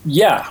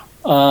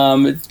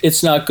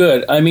not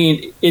good. I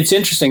mean, it's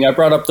interesting. I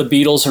brought up the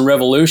Beatles and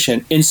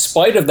Revolution. In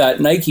spite of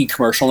that Nike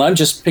commercial, and I'm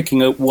just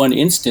picking out one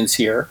instance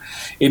here,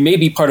 it may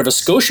be part of a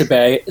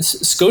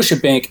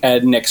Scotiabank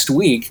ad next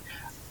week.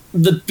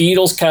 The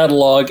Beatles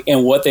catalog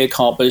and what they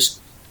accomplished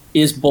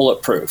is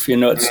bulletproof. You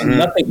know, it's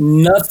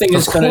nothing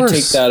is going to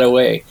take that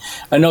away.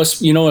 I know,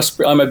 you know,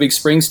 I'm a big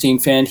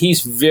Springsteen fan.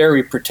 He's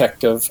very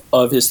protective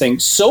of his thing.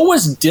 So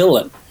was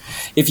Dylan.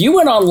 If you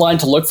went online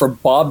to look for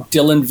Bob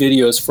Dylan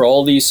videos for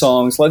all these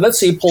songs, like let's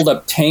say he pulled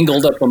up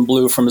Tangled Up in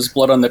Blue from his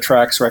Blood on the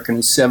Tracks record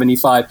in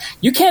 '75,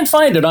 you can't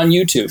find it on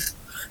YouTube.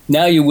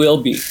 Now you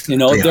will be. You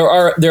know, there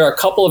are a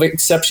couple of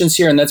exceptions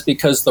here, and that's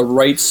because the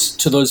rights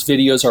to those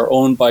videos are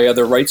owned by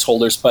other rights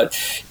holders. But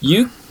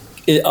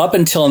up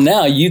until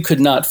now, you could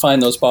not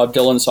find those Bob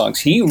Dylan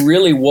songs. He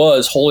really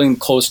was holding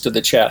close to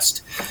the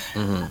chest.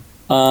 Mm-hmm.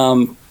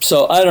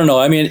 So I don't know.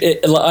 I mean,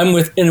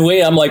 in a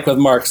way, I'm like with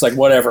Mark. It's like,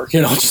 whatever,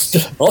 you know, just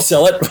I'll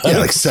sell it. Yeah,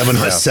 like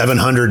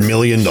 $700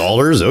 million.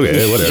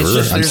 Okay, whatever.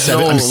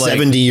 I'm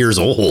 70 years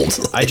old.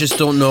 I just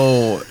don't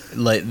know.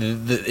 Like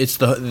it's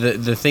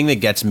the thing that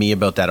gets me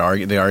about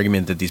the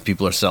argument that these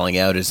people are selling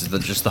out is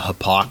just the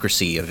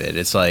hypocrisy of it.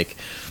 It's like,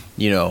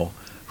 you know,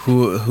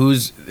 who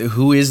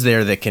is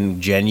there that can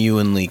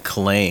genuinely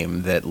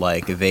claim that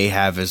like they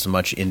have as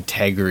much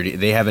integrity,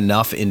 they have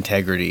enough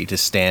integrity to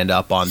stand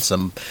up on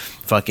some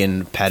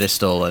fucking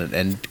pedestal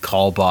and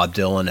call Bob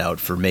Dylan out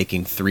for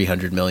making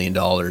 $300 million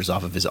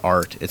off of his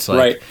art? It's like,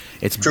 right.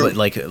 It's true.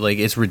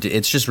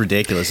 It's just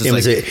ridiculous.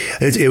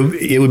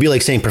 It would be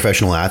like saying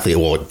professional athlete.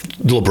 Well,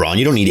 LeBron,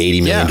 you don't need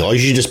 $80 million. You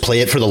should just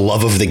play it for the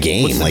love of the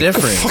game. What's the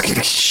difference?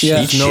 Fucking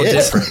shit. No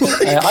difference.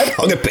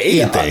 I'll get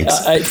paid.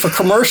 Thanks. For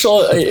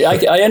commercial,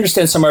 I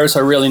understand some artists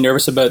are really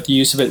nervous about the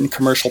use of it in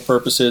commercial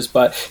purposes,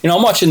 but you know,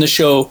 I'm watching the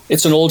show.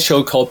 It's an old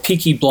show called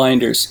Peaky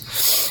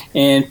Blinders,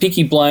 and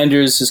Peaky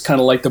Blinders is kind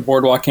of like the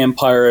Boardwalk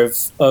Empire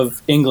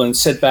of England,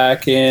 set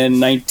back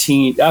in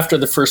after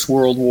the First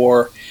World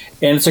War.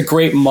 And it's a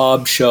great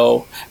mob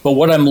show. But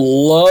what I'm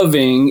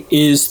loving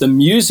is the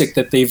music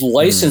that they've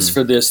licensed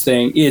for this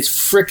thing. It's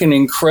freaking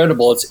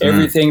incredible. It's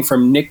everything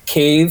from Nick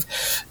Cave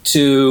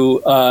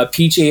to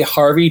PJ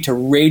Harvey to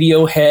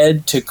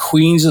Radiohead to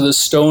Queens of the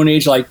Stone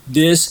Age. Like,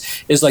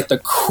 this is like the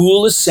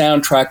coolest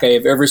soundtrack I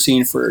have ever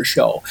seen for a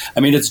show.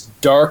 I mean, it's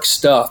dark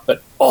stuff,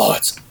 but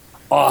it's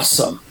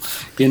awesome.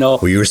 You know,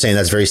 well, you were saying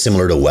that's very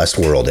similar to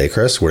Westworld,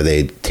 Chris, where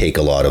they take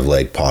a lot of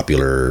like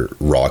popular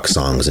rock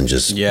songs and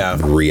just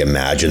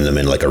reimagine them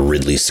in like a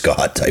Ridley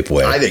Scott type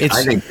way. I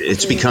think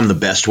it's become the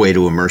best way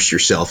to immerse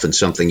yourself in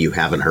something you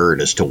haven't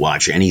heard is to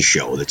watch any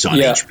show that's on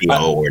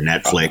HBO or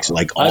Netflix.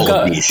 Like all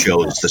of these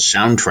shows, the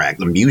soundtrack,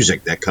 the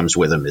music that comes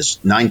with them is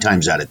 9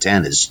 times out of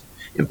 10 is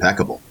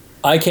impeccable.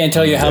 I can't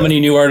tell you how many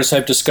new artists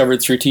I've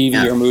discovered through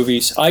TV or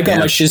movies. I got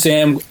my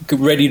Shazam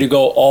ready to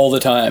go all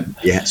the time.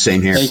 Yeah,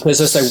 same here. Because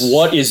it's like,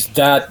 what is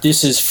that?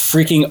 This is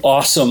freaking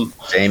awesome.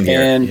 Same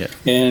here.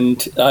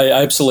 And I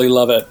absolutely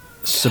love it.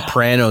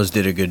 Sopranos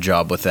did a good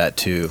job with that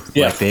too.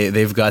 Yeah. Like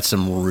they've got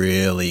some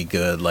really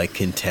good like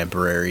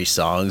contemporary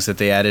songs that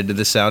they added to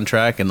the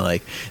soundtrack, and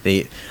like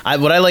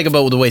what I like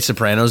about the way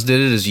Sopranos did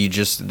it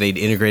is they'd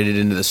integrate it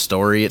into the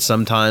story at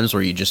some times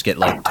where you just get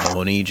like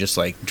Tony just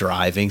like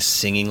driving,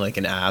 singing like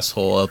an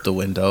asshole out the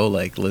window,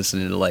 like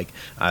listening to like,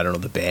 I don't know,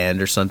 the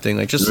band or something,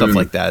 like just stuff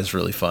like that is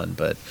really fun.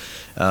 But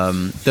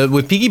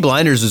With Peaky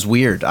Blinders is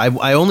weird.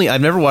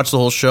 I've never watched the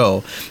whole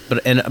show,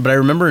 but I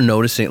remember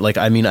noticing, like,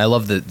 I mean, I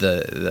love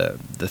the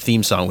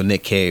theme song with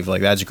Nick Cave,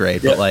 like that's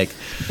great, but like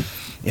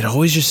it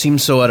always just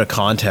seems so out of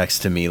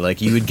context to me.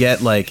 Like you would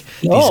get like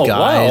these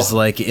guys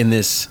like in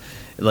this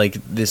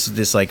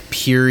like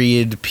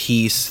period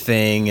piece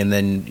thing, and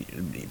then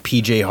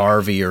PJ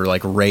Harvey or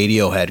like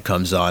Radiohead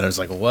comes on. I was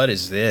like, what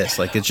is this?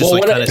 Like it's just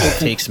kind of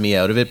takes me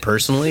out of it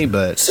personally.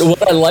 But so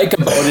what I like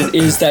about it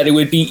is that it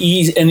would be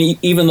easy, and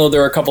even though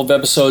there are a couple of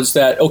episodes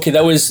that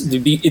that was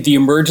the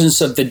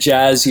emergence of the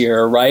jazz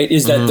era, right?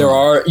 Is that there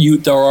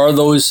are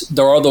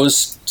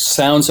those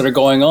sounds that are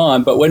going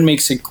on, but what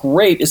makes it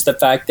great is the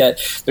fact that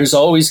there's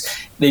always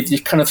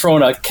they've kind of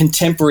thrown a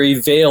contemporary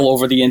veil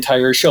over the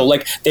entire show.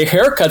 Like the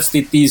haircuts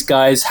that these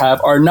guys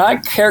have are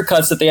not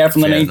haircuts that they have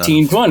from the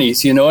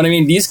 1920s. You know what I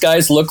mean? These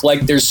guys look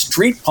like they're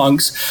street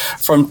punks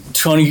from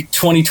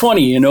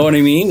 2020. You know what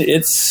I mean?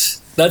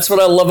 That's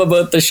what I love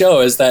about the show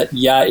is that,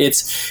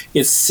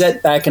 it's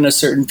set back in a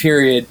certain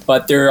period,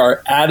 but there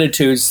are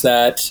attitudes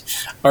that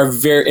are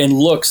and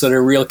looks that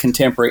are real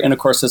contemporary. And of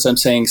course, as I'm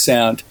saying,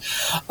 sound.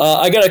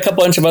 I got a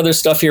bunch of other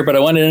stuff here, but I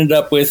want to end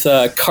up with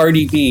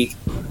Cardi B.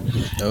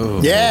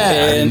 Oh, yeah.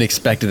 I didn't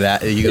expect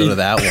that. You go to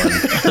that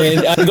one.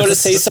 And I'm going to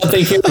say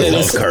something here. I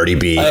love Cardi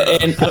B.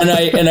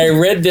 And I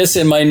read this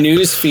in my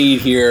news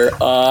feed here,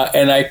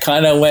 and I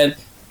kind of went,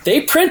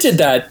 they printed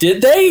that,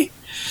 did they?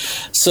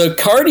 So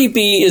Cardi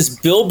B is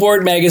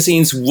Billboard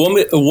Magazine's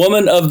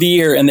Woman of the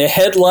Year, and the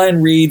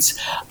headline reads,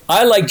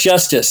 "I like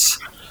justice,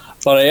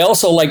 but I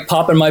also like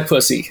popping my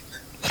pussy."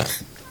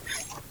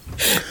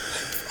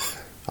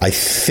 I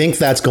think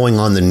that's going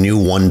on the new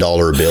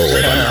 $1 bill,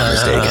 if I'm not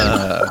mistaken.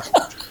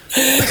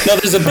 Now,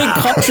 there's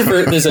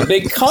a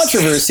big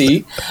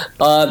controversy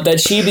that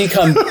she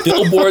become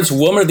Billboard's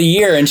Woman of the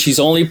Year, and she's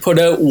only put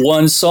out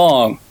one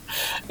song.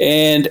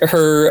 And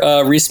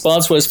her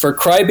response was, "For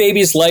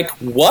crybabies like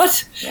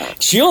what?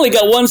 She only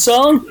got one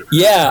song?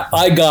 Yeah,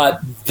 I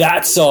got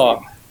that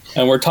song."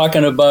 And we're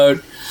talking about...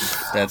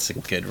 That's a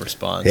good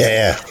response.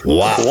 Yeah.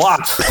 Wow. Yeah.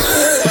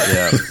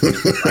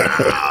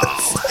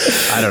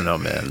 I don't know,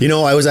 man. You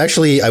know, I was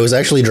actually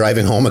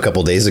driving home a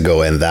couple days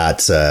ago, and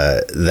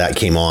that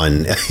came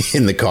on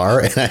in the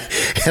car, and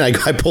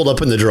I pulled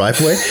up in the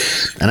driveway,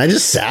 and I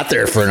just sat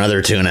there for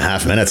another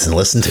 2.5 minutes and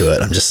listened to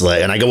it. I'm just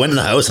like, and I went in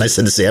the house and I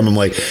said to Sam, I'm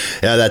like,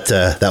 yeah,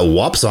 that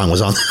WAP song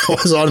was on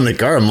in the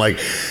car. I'm like,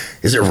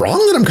 is it wrong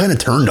that I'm kind of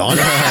turned on?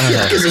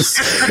 Because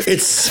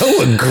it's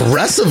so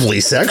aggressively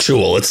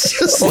sexual. It's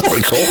just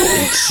like,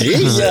 holy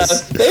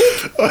Jesus.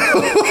 Yeah,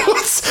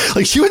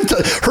 like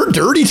her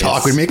dirty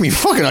talk would make me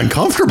fucking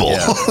uncomfortable.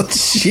 Yeah.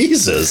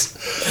 Jesus.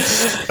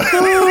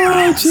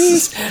 Oh,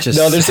 jeez. Just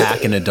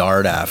hacking a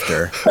dart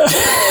after.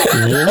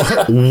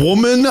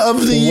 Woman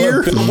of the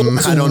Year?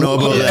 I don't know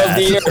about that. Of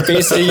the Year,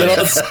 basically, you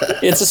know,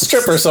 it's a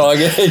stripper song.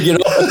 You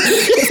know,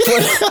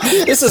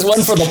 this is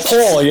one for the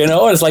poll. You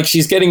know, it's like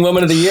she's getting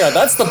Woman of the Year.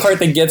 That's the part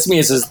that gets me.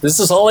 Is this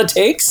is all it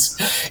takes?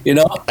 You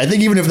know, I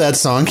think even if that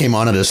song came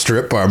on at a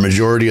strip bar,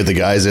 majority of the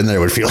guys in there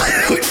would feel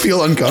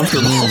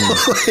uncomfortable.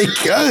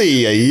 Like,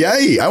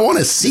 I want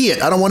to see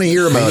it. I don't want to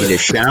hear about it. A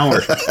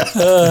shower.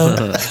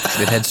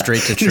 They'd head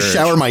straight to church.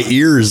 Shower my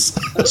ears.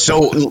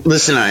 So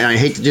listen, I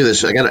hate to do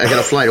this. I got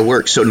to fly to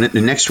work. So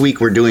next week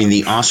we're doing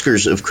the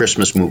Oscars of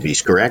Christmas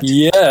movies, correct?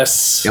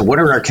 Yes. And what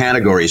are our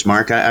categories,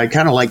 Mark? I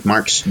kind of like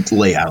Mark's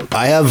layout.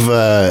 I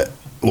have.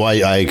 Well,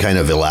 I kind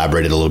of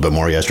elaborated a little bit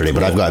more yesterday,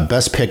 but I've got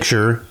Best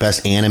Picture,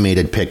 Best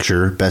Animated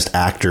Picture, Best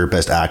Actor,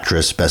 Best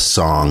Actress, Best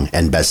Song,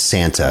 and Best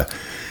Santa.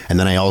 And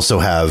then I also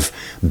have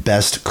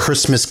Best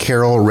Christmas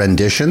Carol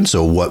Rendition.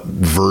 So what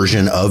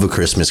version of A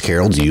Christmas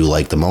Carol do you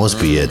like the most?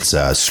 Be it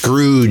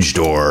Scrooged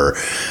or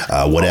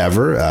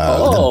whatever.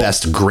 The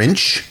Best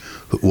Grinch.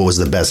 What was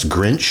the Best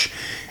Grinch?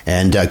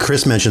 And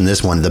Chris mentioned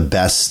this one, the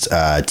best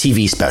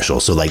TV special.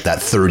 So like that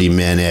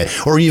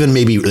 30-minute, or even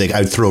maybe like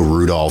I'd throw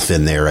Rudolph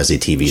in there as a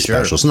TV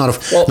special. So not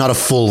a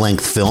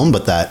full-length film,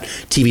 but that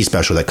TV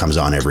special that comes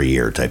on every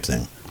year type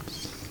thing.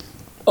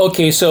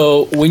 Okay,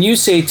 so when you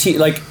say Frosty,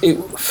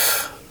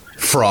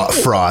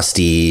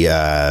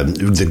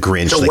 the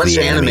Grinch, so like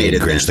the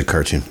animated Grinch, the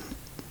cartoon.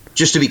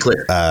 Just to be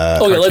clear.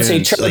 Let's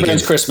say Charlie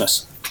Brown's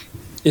Christmas.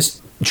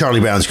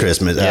 Charlie Brown's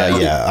Christmas.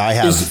 I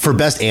have for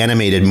best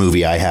animated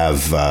movie. I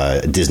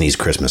have Disney's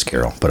Christmas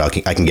Carol, but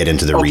I can get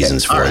into the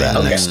reasons for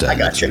that next. I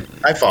got you.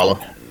 I follow.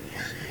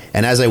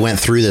 And as I went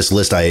through this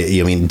list,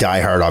 I mean, Die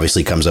Hard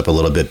obviously comes up a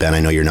little bit, Ben. I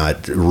know you're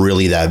not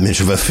really that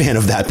much of a fan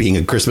of that being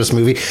a Christmas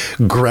movie.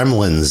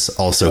 Gremlins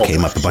also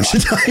came up a bunch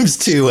of times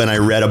too, and I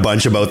read a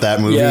bunch about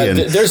that movie. Yeah, and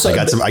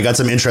I got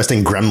some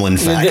interesting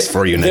Gremlin facts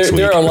for you next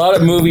week. There are a lot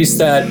of movies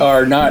that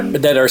are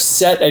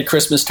set at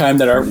Christmas time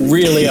that are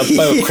really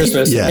about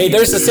Christmas. Yeah. Hey,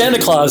 there's the Santa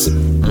Claus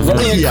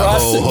running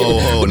across.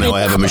 Ho! Now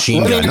I have a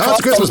machine gun. No, it's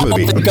a Christmas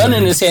movie. With a gun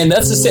in his hand.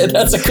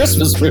 That's a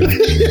Christmas movie.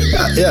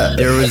 Yeah.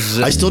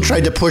 I still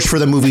tried to push for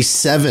the movie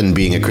 7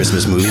 being a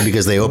Christmas movie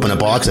because they open a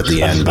box at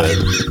the end, but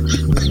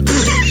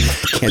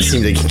can't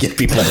seem to get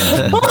people.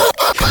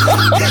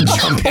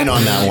 jump in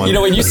on that one. You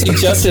know, when you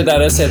suggested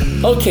that, I said,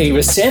 okay,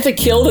 was Santa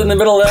killed in the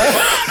middle of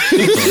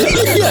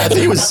that? Yeah, I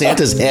think it was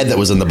Santa's head that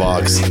was in the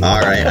box.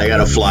 All right, I got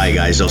to fly,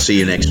 guys. I'll see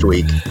you next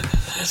week.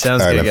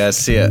 Sounds All good, right, guys.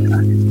 See ya.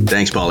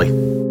 Thanks, Polly.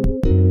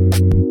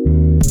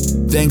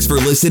 Thanks for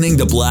listening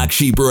to Black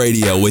Sheep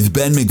Radio with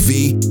Ben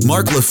McVee,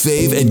 Mark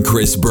Lefebvre, and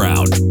Chris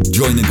Brown.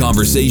 Join the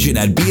conversation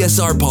at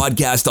BSR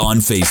Podcast on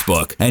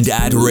Facebook and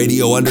at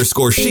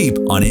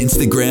radio_sheep on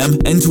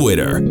Instagram and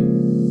Twitter.